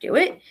time to do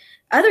it.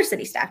 Other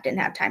city staff didn't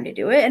have time to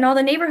do it. And all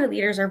the neighborhood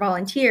leaders are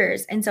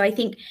volunteers. And so I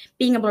think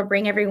being able to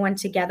bring everyone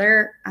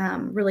together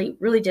really,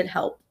 really did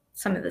help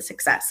some of the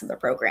success of the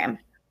program.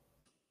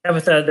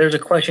 Tabitha, there's a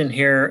question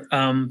here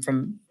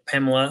from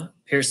Pamela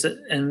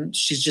Pearson, and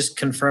she's just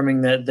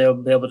confirming that they'll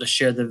be able to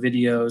share the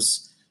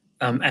videos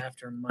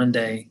after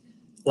Monday.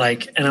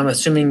 And I'm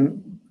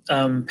assuming,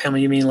 Pamela,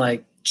 you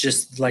mean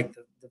just the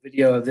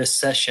video of this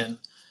session.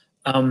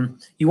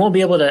 You won't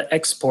be able to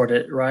export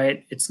it,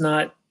 right? It's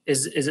not.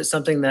 Is it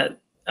something that,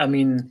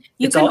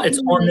 it's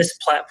on this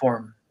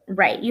platform?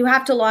 Right. You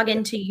have to log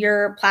into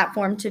your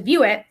platform to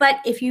view it. But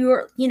if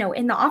you're,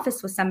 in the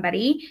office with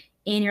somebody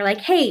and you're like,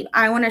 hey,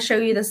 I want to show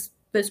you this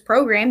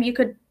program, you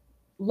could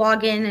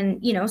log in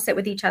and, sit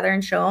with each other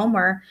and show them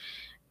or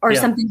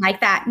something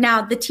like that.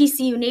 Now, the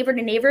TCU Neighbor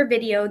to Neighbor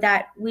video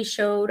that we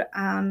showed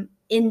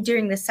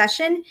during the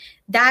session,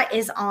 that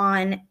is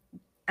on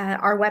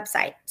our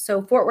website.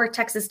 So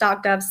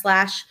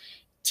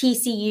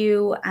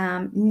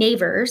fortworthtexas.gov/TCU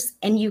Neighbors,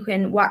 and you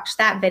can watch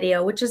that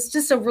video, which is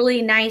just a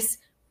really nice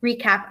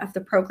recap of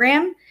the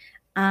program.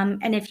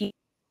 And if you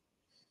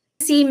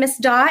see Miss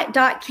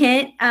Dot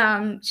Kent,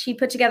 she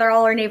put together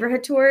all our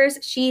neighborhood tours.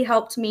 She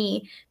helped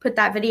me put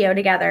that video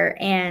together,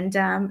 and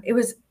it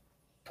was,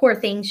 poor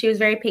thing, she was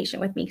very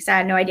patient with me because I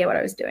had no idea what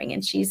I was doing,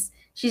 and she's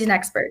an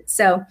expert.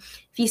 So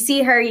if you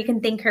see her, you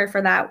can thank her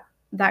for that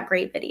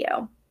great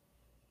video.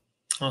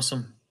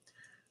 Awesome.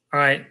 All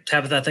right,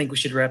 Tabitha, I think we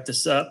should wrap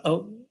this up.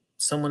 Oh,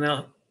 someone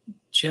else.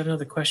 Do you have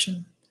another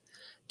question?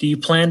 Do you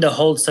plan to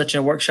hold such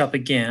a workshop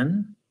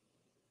again?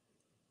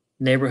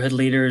 Neighborhood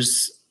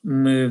leaders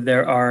move.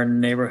 There are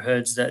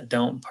neighborhoods that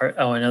don't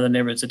and other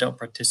neighborhoods that don't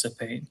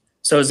participate.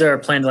 So is there a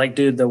plan to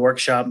do the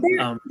workshop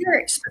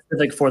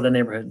specific for the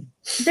neighborhood?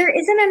 There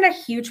isn't a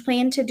huge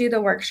plan to do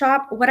the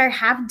workshop. What I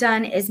have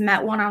done is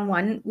met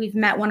one-on-one. We've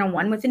met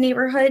one-on-one with the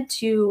neighborhood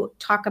to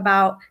talk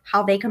about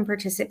how they can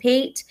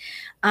participate.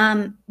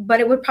 But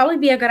it would probably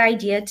be a good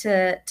idea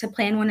to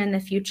plan one in the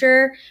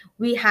future.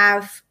 We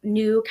have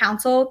new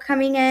council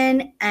coming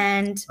in,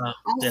 and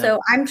also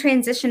I'm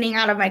transitioning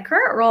out of my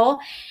current role.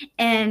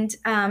 And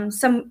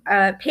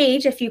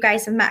Paige, if you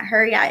guys have met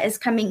her, is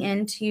coming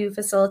in to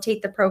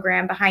facilitate the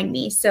program behind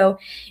me. So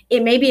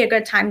it may be a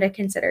good time to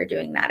consider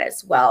doing that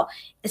as well,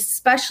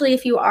 especially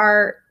if you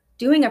are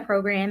doing a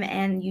program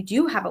and you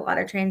do have a lot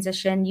of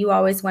transition. You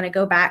always want to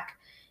go back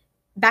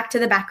to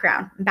the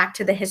background, back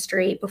to the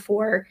history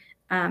before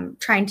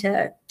trying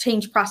to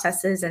change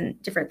processes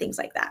and different things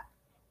like that.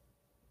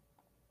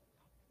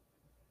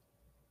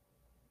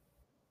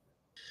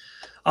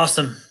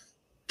 Awesome.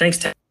 Thanks,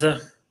 Tessa.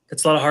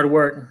 It's a lot of hard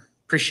work.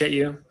 Appreciate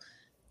you.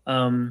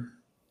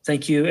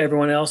 Thank you,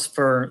 everyone else,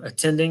 for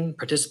attending,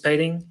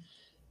 participating.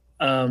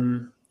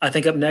 I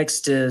think up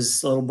next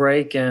is a little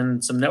break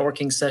and some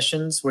networking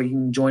sessions where you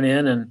can join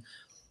in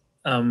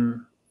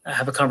and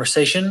have a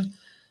conversation.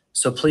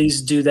 So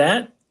please do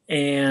that.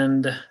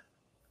 And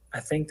I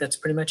think that's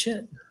pretty much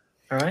it.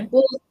 All right.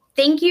 Well,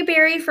 thank you,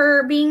 Barry,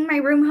 for being my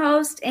room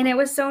host. And it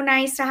was so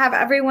nice to have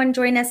everyone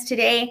join us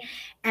today,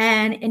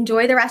 and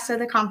enjoy the rest of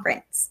the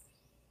conference.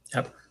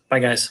 Yep. Bye,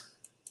 guys.